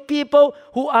seen your people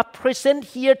who are present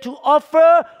here to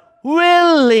offer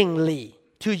willingly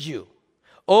to you.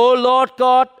 O Lord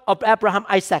God of Abraham,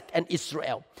 Isaac, and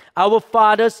Israel, our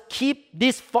fathers, keep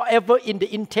this forever in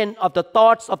the intent of the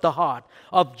thoughts of the heart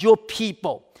of your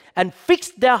people and fix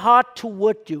their heart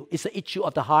toward you. It's the issue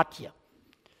of the heart here.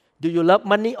 Do you love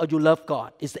money or you love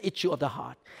God? It's the issue of the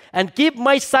heart. And give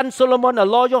my son Solomon a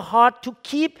loyal heart to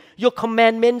keep your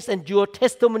commandments and your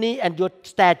testimony and your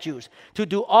statutes, to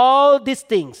do all these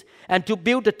things, and to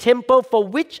build the temple for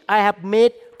which I have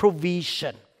made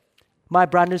provision. My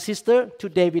brother and sister,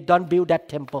 today we don't build that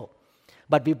temple,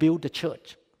 but we build the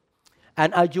church.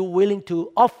 And are you willing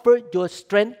to offer your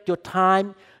strength, your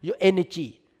time, your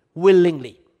energy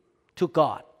willingly to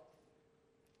God?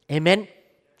 Amen.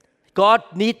 God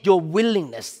needs your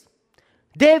willingness.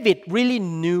 David really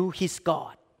knew his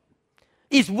God.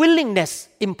 Is willingness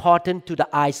important to the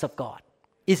eyes of God?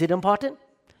 Is it important?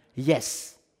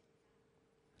 Yes.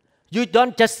 You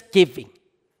don't just giving.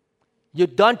 You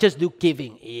don't just do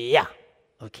giving. Yeah.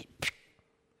 Okay.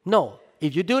 No.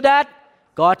 If you do that,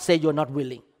 God says you're not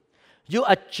willing. You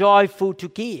are joyful to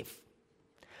give.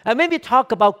 And when we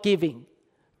talk about giving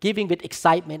with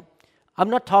excitement, I'm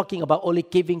not talking about only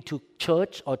giving to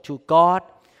church or to God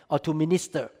or to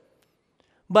minister.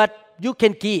 But you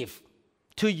can give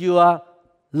to your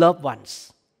loved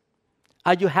ones.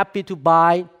 Are you happy to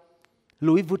buy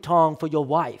Louis Vuitton for your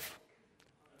wife?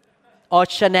 Or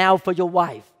Chanel for your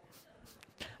wife?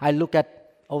 I look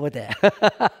at over there.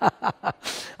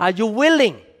 Are you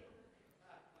willing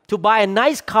to buy a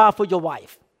nice car for your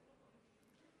wife?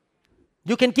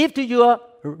 You can give to your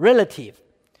relative.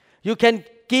 You can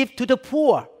give to the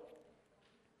poor.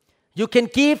 You can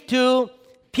give to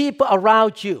people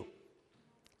around you,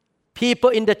 people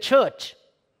in the church.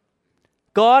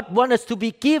 God wants us to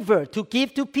be giver, to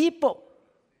give to people.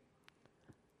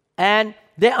 And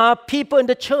there are people in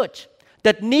the church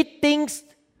that need things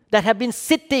that have been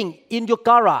sitting in your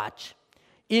garage,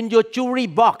 in your jewelry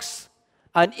box,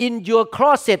 and in your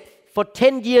closet for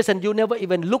 10 years and you never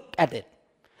even look at it.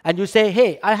 And you say,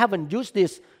 hey, I haven't used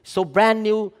this so brand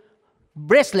new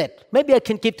bracelet. Maybe I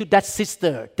can give to that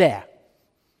sister there.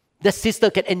 The sister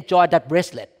can enjoy that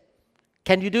bracelet.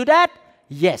 Can you do that?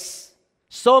 Yes.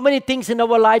 So many things in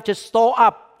our life just store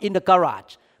up in the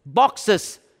garage.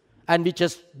 Boxes. And we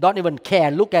just don't even care.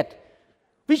 Look at.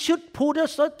 We should pull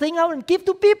this thing out and give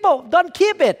to people. Don't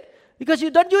keep it. Because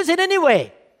you don't use it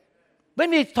anyway.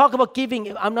 When we talk about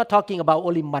giving, I'm not talking about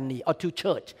only money or to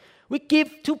church. We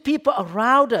give to people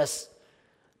around us.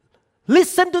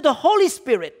 Listen to the Holy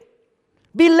Spirit.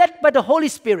 Be led by the Holy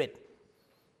Spirit.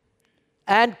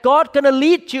 And God gonna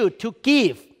lead you to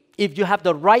give if you have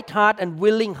the right heart and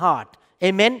willing heart.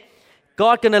 Amen?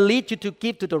 God gonna lead you to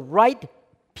give to the right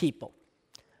people.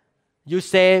 You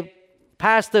say,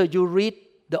 Pastor, you read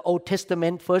the Old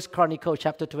Testament, 1 Chronicles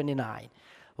chapter 29.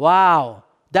 Wow,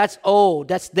 that's old.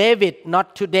 That's David,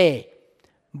 not today.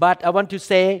 But I want to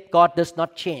say God does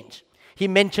not change. He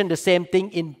mentioned the same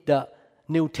thing in the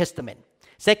New Testament.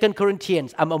 2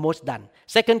 Corinthians, I'm almost done.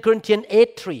 2 Corinthians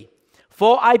 8:3.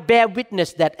 For I bear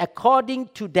witness that according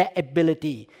to their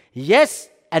ability, yes,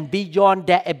 and beyond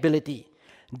their ability,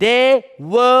 they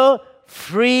were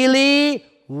freely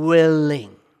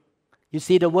willing. You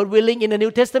see the word willing in the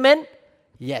New Testament?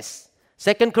 Yes.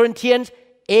 2 Corinthians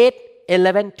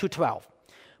 8:11-12.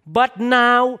 But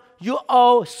now you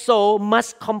also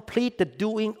must complete the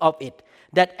doing of it,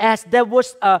 that as there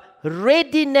was a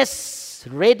readiness,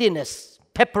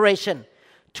 preparation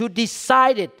to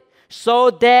decide it, so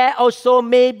there also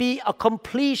may be a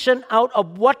completion out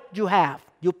of what you have.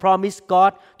 You promise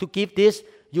God to give this,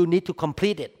 you need to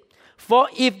complete it. For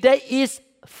if there is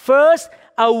first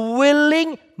a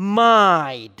willing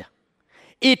mind,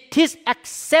 it is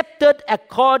accepted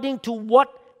according to what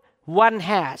one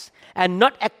has, and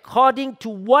not according to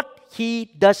what he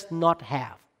does not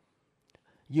have.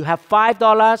 You have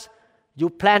 $5, you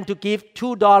plan to give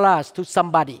 $2 to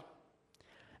somebody,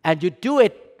 and you do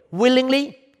it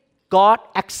willingly, God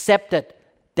accepted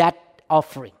that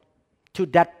offering to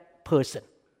that person.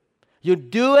 You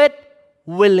do it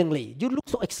willingly. You look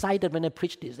so excited when I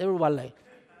preach this. Everyone like,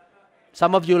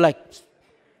 some of you like,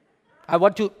 I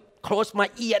want to close my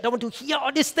ear. I don't want to hear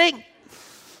all this thing.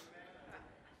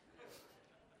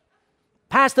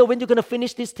 Pastor, when you're going to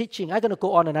finish this teaching? I'm going to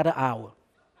go on another hour.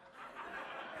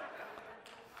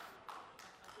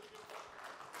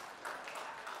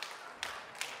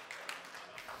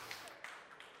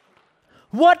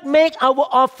 What makes our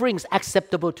offerings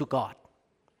acceptable to God?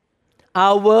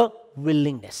 Our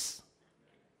willingness.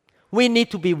 We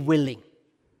need to be willing.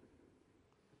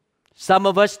 Some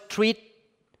of us treat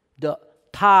the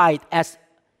tithe as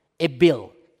a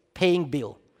bill, paying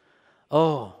bill.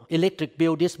 Oh, electric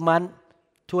bill this month,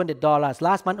 $200.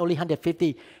 Last month only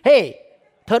 $150. Hey,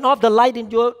 turn off the light in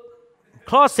your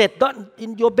closet,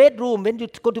 in your bedroom when you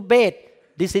go to bed.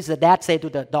 This is the dad say to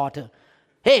the daughter.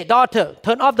 Hey, daughter,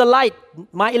 turn off the light.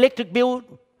 My electric bill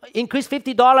increased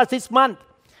 $50 this month.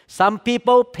 Some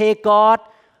people pay God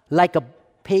like a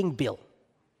paying bill.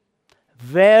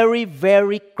 Very,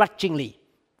 very grudgingly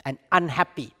and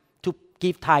unhappy to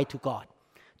give tithe to God,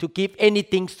 to give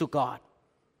anything to God.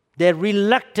 They're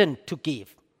reluctant to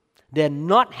give. They're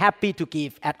not happy to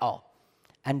give at all.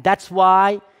 And that's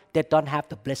why they don't have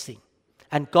the blessing.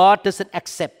 And God doesn't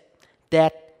accept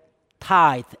that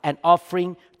tithe and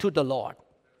offering to the Lord.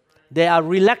 They are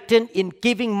reluctant in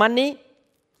giving money.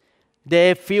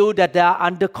 They feel that they are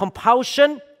under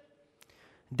compulsion.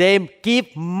 They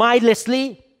give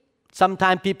mindlessly.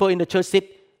 Sometimes people in the church say,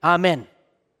 Amen.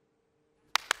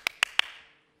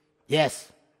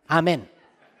 Yes, Amen.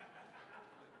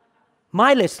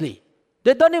 Mindlessly.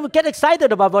 They don't even get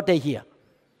excited about what they hear.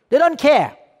 They don't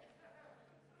care.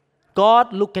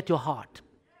 God look at your heart.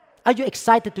 Are you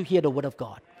excited to hear the word of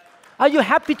God? Are you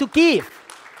happy to give?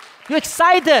 You're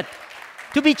excited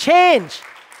to be changed.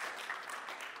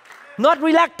 Not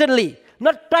reluctantly,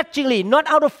 not grudgingly, not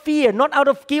out of fear, not out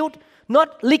of guilt,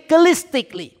 not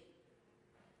legalistically.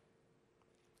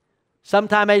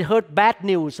 Sometimes I heard bad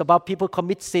news about people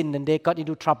commit sin and they got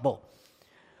into trouble.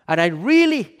 And I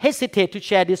really hesitate to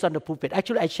share this on the pulpit.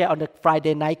 Actually, I share on the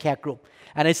Friday night care group.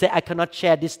 And I say I cannot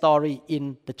share this story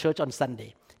in the church on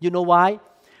Sunday. You know why?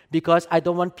 Because I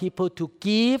don't want people to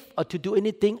give or to do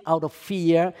anything out of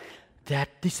fear that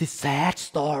this is a sad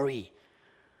story.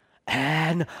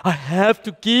 And I have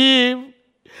to give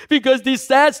because this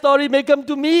sad story may come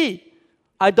to me.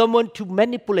 I don't want to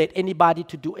manipulate anybody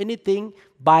to do anything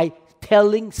by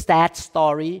telling sad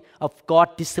story of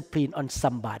God's discipline on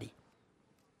somebody.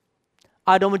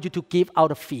 I don't want you to give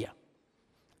out of fear,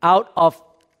 out of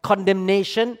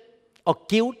condemnation or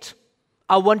guilt.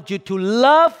 I want you to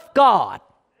love God.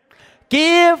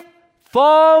 Give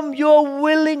from your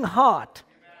willing heart,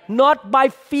 not by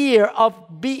fear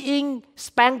of being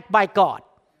spanked by God.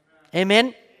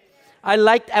 Amen. I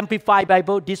like Amplified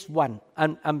Bible, this one.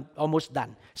 I'm almost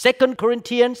done. 2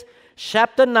 Corinthians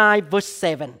chapter 9, verse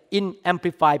 7 in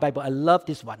Amplified Bible. I love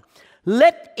this one.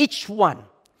 Let each one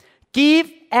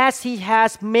give as he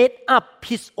has made up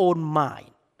his own mind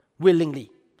willingly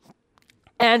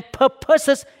and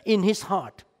purposes in his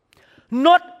heart,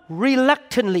 not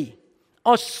reluctantly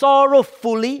or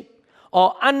sorrowfully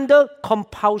or under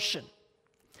compulsion.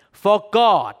 For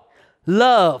God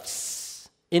loves,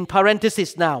 in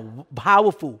parenthesis now,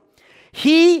 powerful,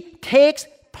 He takes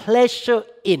pleasure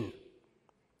in.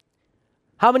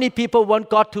 How many people want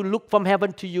God to look from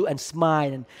heaven to you and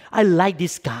smile? And I like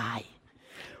this guy.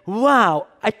 Wow,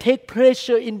 I take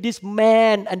pleasure in this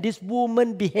man and this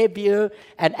woman behavior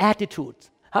and attitude.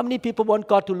 How many people want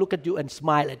God to look at you and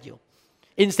smile at you?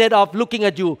 Instead of looking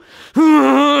at you,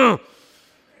 I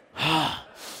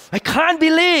can't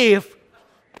believe.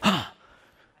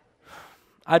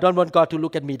 I don't want God to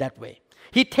look at me that way.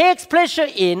 He takes pleasure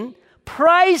in,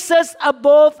 prizes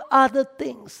above other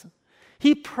things.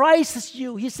 He prizes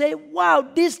you. He says, wow,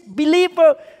 this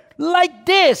believer like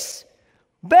this,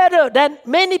 better than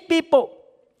many people,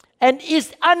 and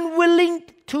is unwilling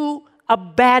to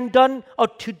abandon or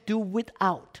to do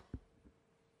without.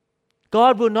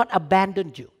 God will not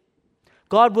abandon you.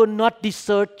 God will not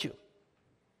desert you.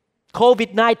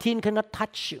 COVID-19 cannot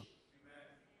touch you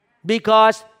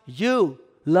because you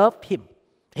love Him.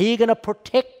 He's going to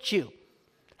protect you,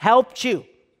 help you.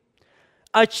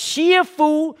 A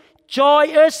cheerful,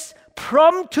 joyous,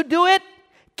 prompt to do it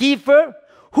giver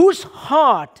whose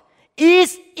heart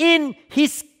is in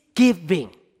his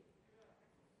giving.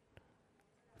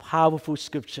 Powerful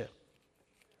scripture.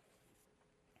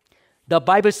 The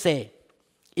Bible says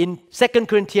in 2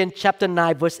 Corinthians chapter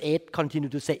 9 verse 8, continue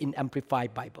to say in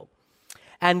Amplified Bible.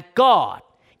 And God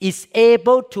is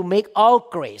able to make all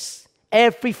grace,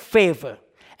 every favor,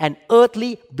 and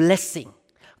earthly blessing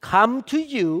come to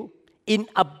you in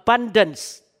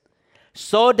abundance,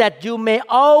 so that you may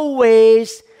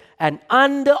always and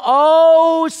under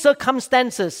all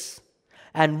circumstances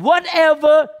and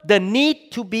whatever the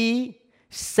need to be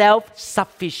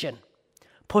self-sufficient,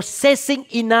 possessing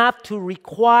enough to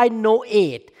require no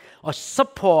aid or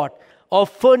support or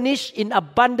furnish in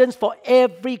abundance for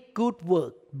every good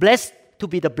work, blessed to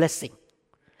be the blessing,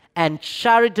 and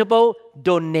charitable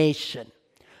donation.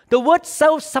 The word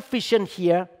self-sufficient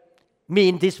here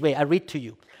means this way, I read to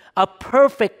you. A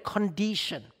perfect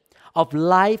condition of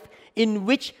life in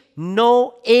which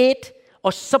no aid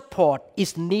or support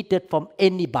is needed from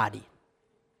anybody.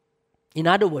 In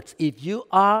other words, if you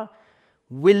are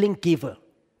willing giver,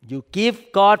 you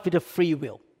give God with a free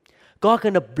will, God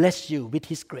going to bless you with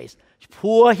His grace,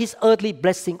 pour His earthly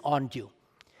blessing on you.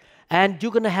 And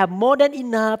you're going to have more than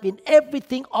enough in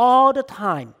everything all the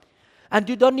time. And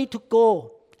you don't need to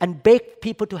go and beg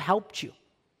people to help you.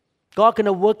 God going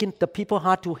to work in the people's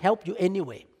heart to help you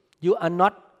anyway. You are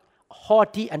not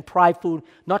haughty and prideful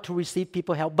not to receive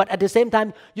people help. But at the same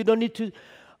time, you don't need to,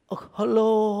 oh,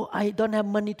 hello, I don't have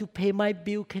money to pay my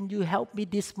bill. Can you help me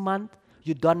this month?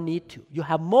 You don't need to. You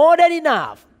have more than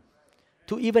enough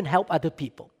to even help other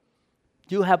people.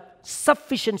 You have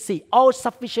sufficiency, all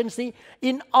sufficiency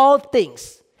in all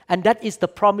things. And that is the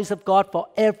promise of God for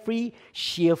every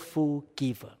cheerful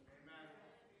giver.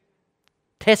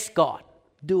 Test God.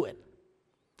 Do it.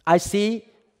 I see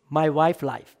my wife's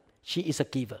life. She is a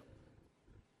giver.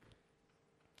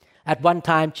 At one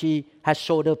time, she has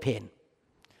shoulder pain.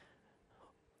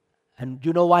 And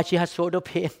you know why she has shoulder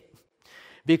pain?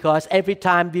 Because every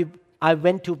time I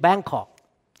went to Bangkok,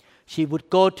 she would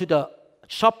go to the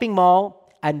shopping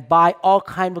mall and buy all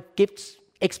kinds of gifts,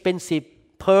 expensive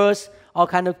purse, all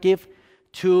kinds of gifts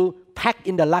to pack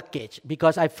in the luggage.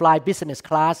 Because I fly business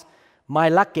class, my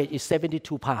luggage is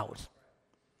 72 pounds.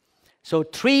 So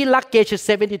 3 luggage is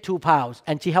 72 pounds.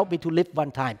 And she helped me to lift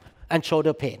one time and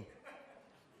shoulder pain.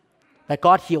 But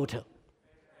God healed her.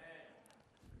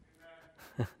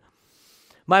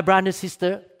 My brother and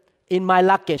sister, in my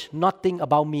luggage, nothing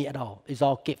about me at all. It's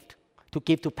all gift to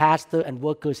give to pastor and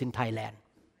workers in Thailand.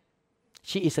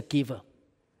 She is a giver.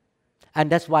 And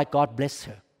that's why God blessed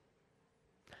her.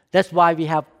 That's why we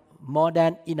have more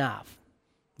than enough.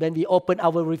 When we open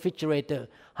our refrigerator,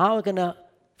 how are we going to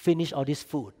finish all this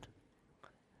food?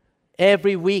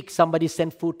 Every week, somebody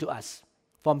sends food to us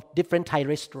from different Thai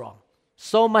restaurants.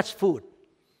 So much food.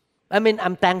 I mean,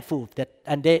 I'm thankful that,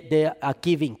 and they are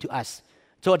giving to us.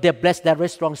 So they bless that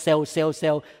restaurant,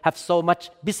 sell, have so much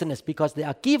business because they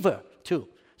are giver too.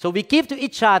 So we give to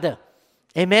each other.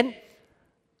 Amen.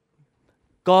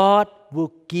 God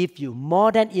will give you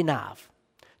more than enough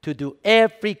to do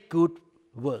every good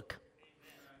work.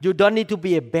 You don't need to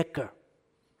be a beggar.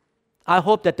 I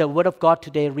hope that the Word of God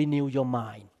today renew your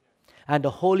mind and the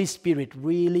Holy Spirit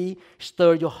really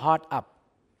stir your heart up.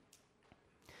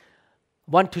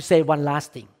 I want to say one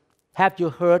last thing. Have you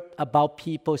heard about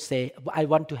people say, I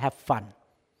want to have fun?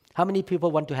 How many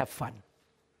people want to have fun?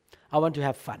 I want to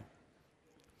have fun.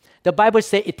 The Bible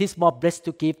says it is more blessed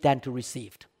to give than to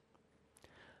receive.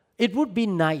 It would be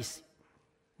nice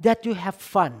that you have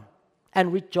fun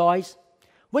and rejoice.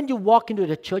 When you walk into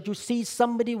the church, you see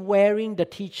somebody wearing the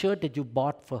t-shirt that you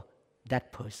bought for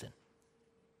that person.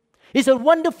 It's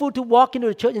wonderful to walk into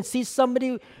the church and see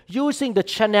somebody using the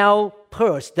Chanel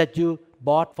purse that you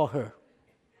bought for her.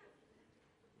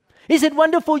 Is it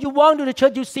wonderful you walk into the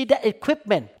church, you see that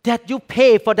equipment, that you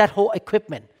pay for that whole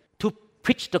equipment to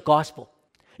preach the gospel?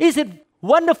 Is it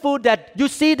wonderful that you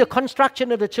see the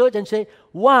construction of the church and say,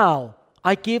 wow,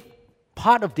 I give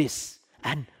part of this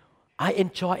and I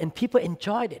enjoy, and people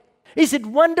enjoyed it? Is it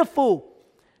wonderful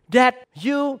that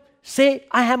you say,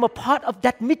 I am a part of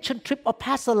that mission trip of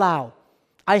Pastor Lau?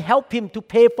 I help him to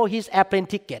pay for his airplane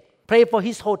ticket, pay for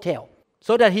his hotel,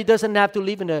 so that he doesn't have to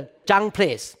live in a junk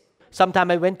place.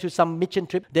 Sometimes I went to some mission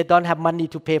trip, they don't have money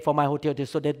to pay for my hotel,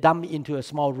 so they dump me into a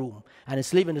small room, and I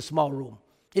sleep in a small room.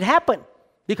 It happened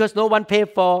because no one paid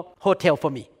for hotel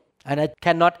for me, and I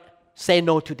cannot say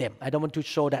no to them. I don't want to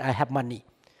show that I have money.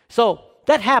 So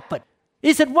that happened.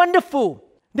 Is it wonderful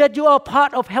that you are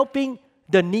part of helping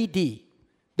the needy,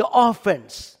 the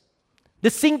orphans, the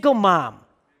single mom,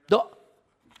 the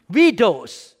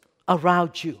widows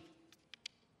around you?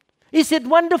 Is it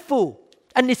wonderful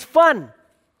and it's fun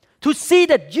to see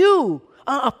that you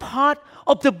are a part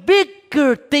of the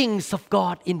bigger things of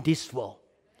God in this world?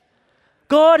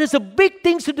 God has a big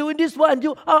things to do in this world, and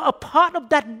you are a part of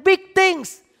that big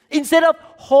things instead of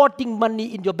hoarding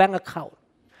money in your bank account.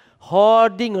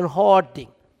 Hoarding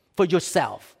for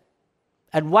yourself.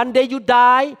 And one day you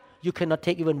die, you cannot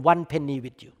take even 1 penny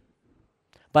with you.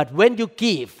 But when you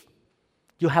give,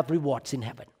 you have rewards in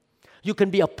heaven. You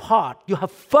can be a part. You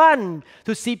have fun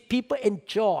to see people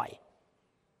enjoy.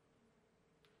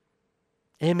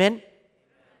 Amen.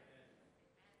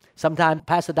 Sometimes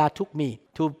Pastor Da took me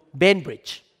to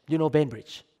Bainbridge. You know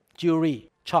Bainbridge? Jewelry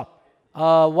shop.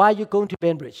 Why are you going to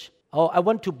Bainbridge? Oh, I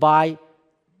want to buy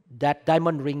that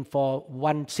diamond ring for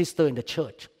one sister in the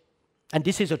church. And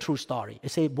this is a true story. I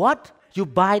say, what? You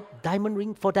buy diamond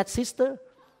ring for that sister?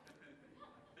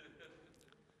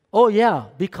 Oh yeah,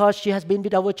 because she has been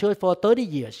with our church for 30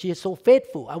 years. She is so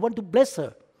faithful. I want to bless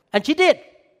her. And she did.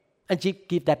 And she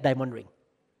give that diamond ring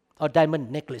or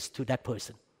diamond necklace to that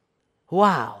person.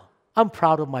 Wow, I'm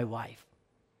proud of my wife.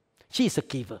 She is a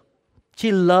giver.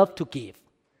 She loves to give.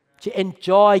 She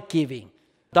enjoys giving.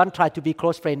 Don't try to be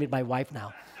close friend with my wife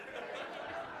now.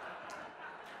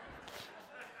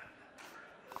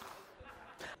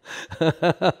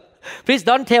 Please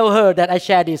don't tell her that I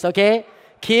share this, okay?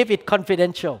 Keep it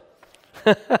confidential.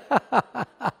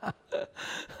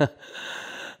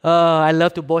 I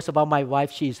love to boast about my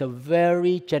wife. She is a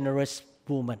very generous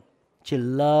woman. She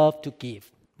loves to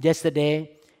give.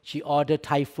 Yesterday, she ordered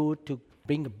Thai food to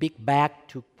bring a big bag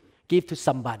to give to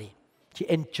somebody. She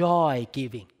enjoys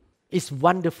giving. It's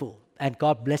wonderful, and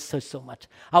God bless her so much.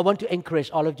 I want to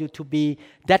encourage all of you to be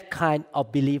that kind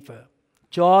of believer.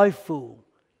 Joyful,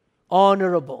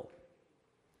 honorable,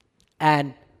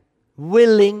 and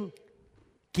willing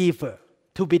giver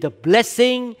to be the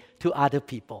blessing to other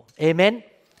people. Amen?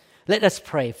 Let us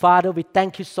pray. Father, we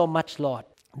thank you so much, Lord,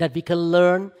 that we can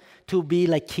learn to be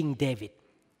like King David.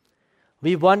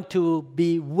 We want to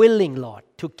be willing, Lord,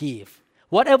 to give.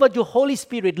 Whatever your Holy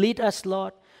Spirit lead us,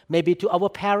 Lord, maybe to our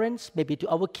parents, maybe to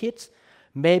our kids,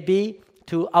 maybe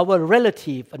to our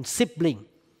relative and sibling,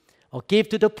 or give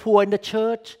to the poor in the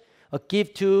church, or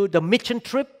give to the mission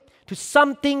trip, to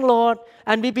something, Lord.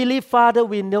 And we believe, Father,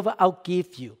 we never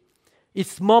outgive you.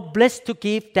 It's more blessed to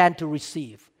give than to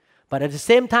receive. But at the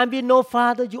same time, we know,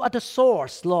 Father, you are the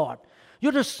source, Lord.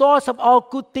 You're the source of all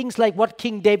good things, like what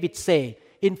King David said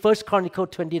in 1 Chronicles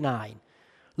 29.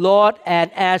 Lord,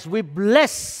 and as we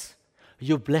bless,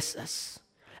 you bless us.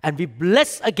 And we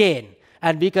bless again.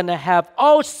 And we're going to have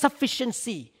all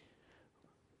sufficiency.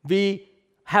 We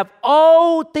have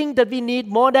all things that we need,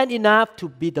 more than enough to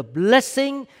be the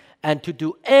blessing and to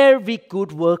do every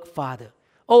good work, Father.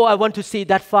 Oh, I want to see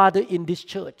that, Father, in this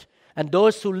church. And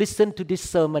those who listen to this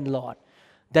sermon, Lord,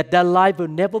 that their life will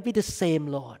never be the same,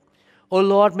 Lord. Oh,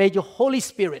 Lord, may your Holy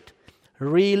Spirit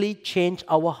really change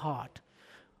our heart.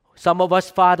 Some of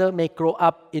us, Father, may grow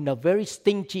up in a very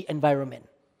stingy environment.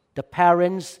 The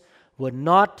parents were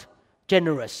not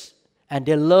generous, and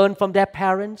they learn from their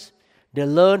parents. They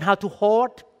learn how to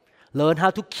hoard, learn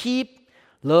how to keep,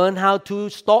 learn how to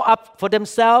store up for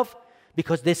themselves,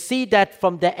 because they see that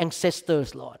from their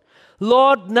ancestors, Lord.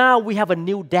 Lord, now we have a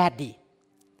new daddy,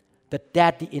 the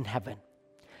daddy in heaven.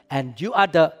 And you are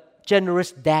the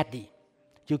generous daddy.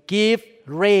 You give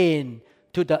rain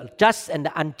to the just and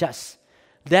the unjust.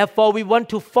 Therefore, we want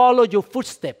to follow your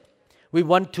footsteps. We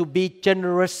want to be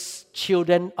generous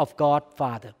children of God,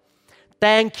 Father.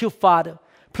 Thank you, Father.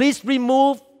 Please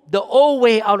remove the old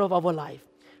way out of our life.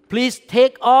 Please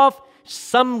take off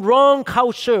some wrong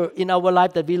culture in our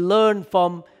life that we learned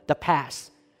from the past.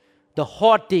 The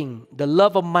hoarding, the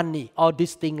love of money, all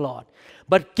these things, Lord.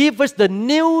 But give us the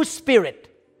new spirit,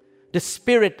 the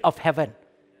spirit of heaven.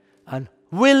 An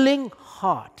willing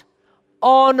heart,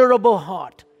 honorable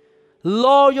heart,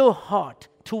 loyal heart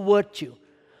toward you,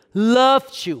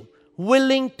 loves you,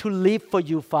 willing to live for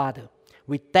you, Father.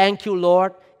 We thank you,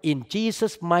 Lord, in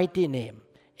Jesus' mighty name.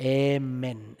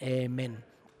 Amen. Amen.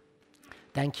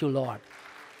 Thank you, Lord.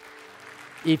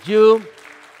 If you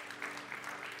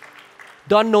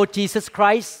don't know Jesus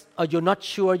Christ, or you're not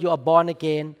sure you are born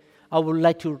again, I would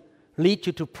like to lead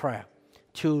you to prayer,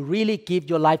 to really give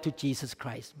your life to Jesus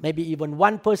Christ. Maybe even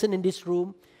one person in this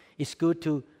room, it's good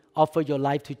to offer your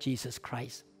life to Jesus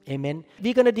Christ. Amen.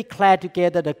 We're going to declare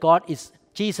together that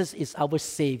Jesus is our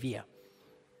Savior.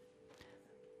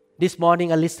 This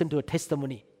morning I listened to a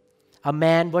testimony. A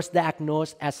man was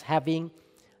diagnosed as having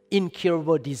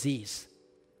incurable disease.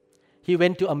 He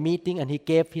went to a meeting and he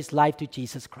gave his life to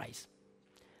Jesus Christ.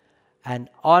 And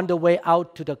on the way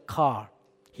out to the car,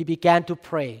 he began to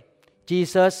pray,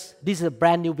 Jesus, this is a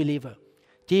brand new believer.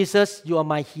 Jesus, you are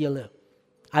my healer.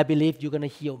 I believe you're going to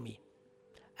heal me.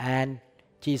 And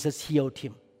Jesus healed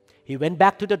him. He went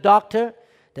back to the doctor.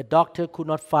 The doctor could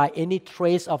not find any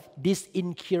trace of this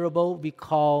incurable, we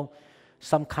call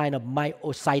some kind of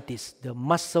myositis, the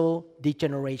muscle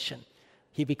degeneration.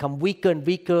 He became weaker and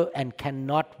weaker and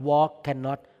cannot walk,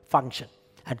 cannot function.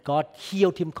 And God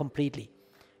healed him completely.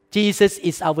 Jesus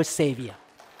is our Savior.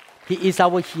 He is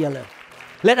our healer.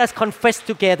 Let us confess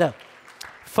together.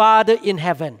 Father in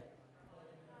heaven,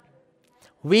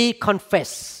 we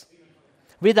confess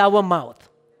with our mouth,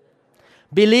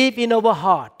 believe in our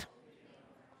heart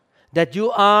that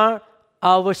you are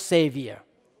our Savior.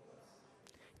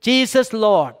 Jesus,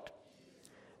 Lord,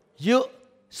 you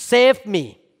saved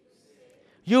me.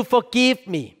 You forgive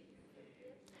me.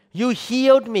 You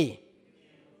healed me.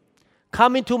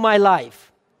 Come into my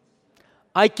life.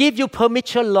 I give you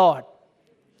permission, Lord,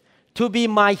 to be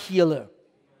my healer,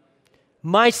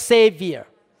 my Savior.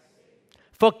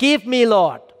 Forgive me,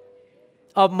 Lord,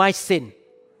 of my sin.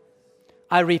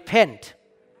 I repent.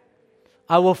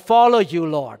 I will follow you,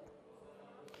 Lord.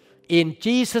 In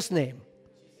Jesus' name,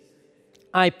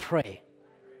 I pray.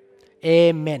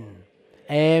 Amen.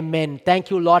 Amen. Thank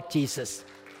you, Lord Jesus.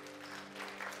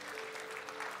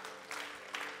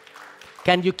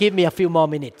 Can you give me a few more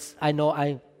minutes? I know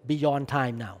I'm beyond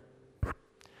time now.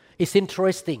 It's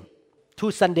interesting.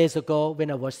 2 Sundays ago when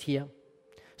I was here,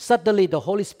 suddenly the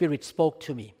Holy Spirit spoke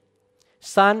to me.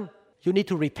 Son, you need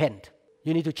to repent.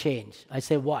 You need to change. I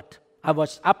said, what? I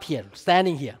was up here,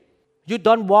 standing here. You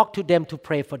don't walk to them to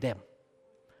pray for them.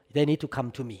 They need to come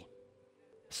to me.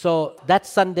 So that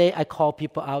Sunday, I call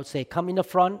people out, say, come in the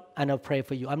front and I'll pray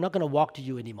for you. I'm not going to walk to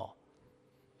you anymore.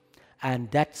 And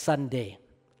that Sunday,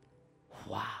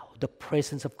 wow, the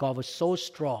presence of God was so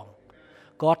strong.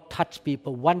 God touched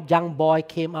people. One young boy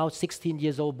came out, 16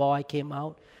 years old boy came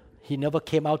out. He never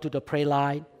came out to the prayer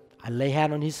line. I lay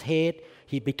hand on his head.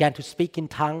 He began to speak in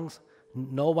tongues.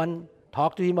 No one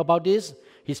talked to him about this.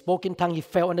 He spoke in tongues. He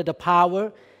fell under the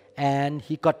power and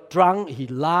he got drunk. He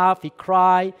laughed. He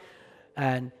cried.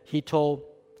 And he told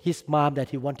his mom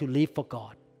that he wanted to live for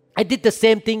God. I did the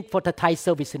same thing for the Thai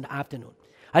service in the afternoon.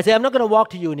 I said, I'm not going to walk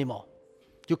to you anymore.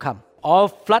 You come. All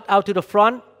flood out to the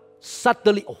front.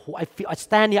 Suddenly, I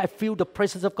stand here, I feel the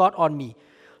presence of God on me.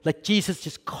 Like Jesus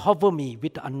just covered me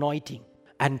with the anointing.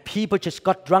 And people just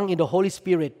got drunk in the Holy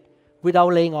Spirit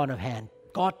without laying on of hand.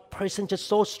 God's presence just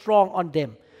so strong on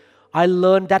them. I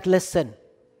learned that lesson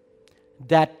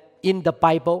that in the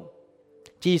Bible,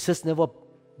 Jesus never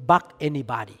begged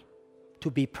anybody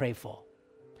to be prayed for.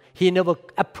 He never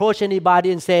approached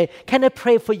anybody and said, can I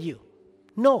pray for you?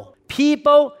 No.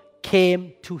 People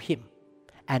came to him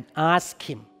and asked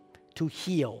him to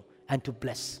heal and to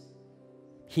bless.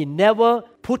 He never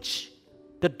pushed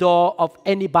the door of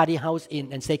anybody's house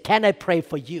in and say, can I pray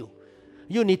for you?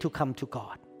 You need to come to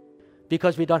God.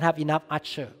 Because we don't have enough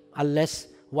usher. Unless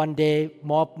one day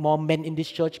more men in this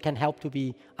church can help to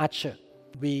be usher.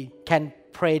 We can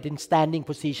pray in standing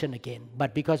position again.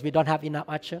 But because we don't have enough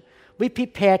usher, we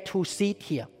prepare 2 seats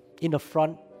here in the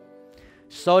front.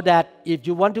 So that if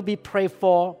you want to be prayed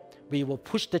for, we will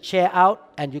push the chair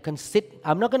out and you can sit.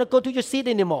 I'm not going to go to your seat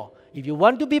anymore. If you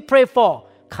want to be prayed for,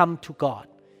 come to God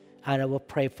and I will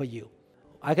pray for you.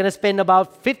 I'm going to spend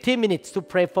about 15 minutes to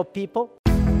pray for people.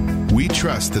 We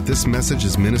trust that this message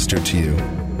is ministered to you.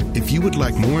 If you would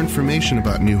like more information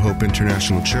about New Hope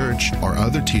International Church or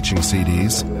other teaching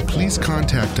CDs, please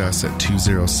contact us at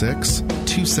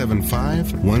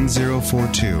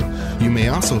 206-275-1042. You may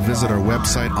also visit our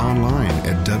website online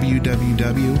at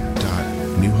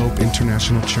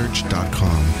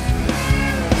www.newhopeinternationalchurch.com.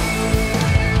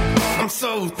 I'm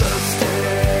so thirsty.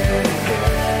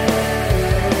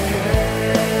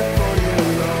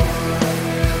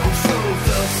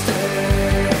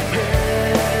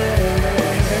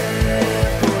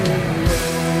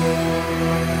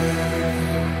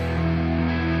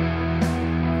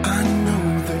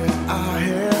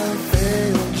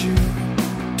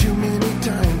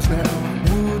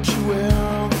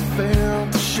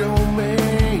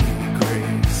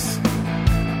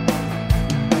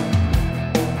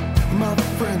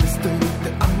 Friends,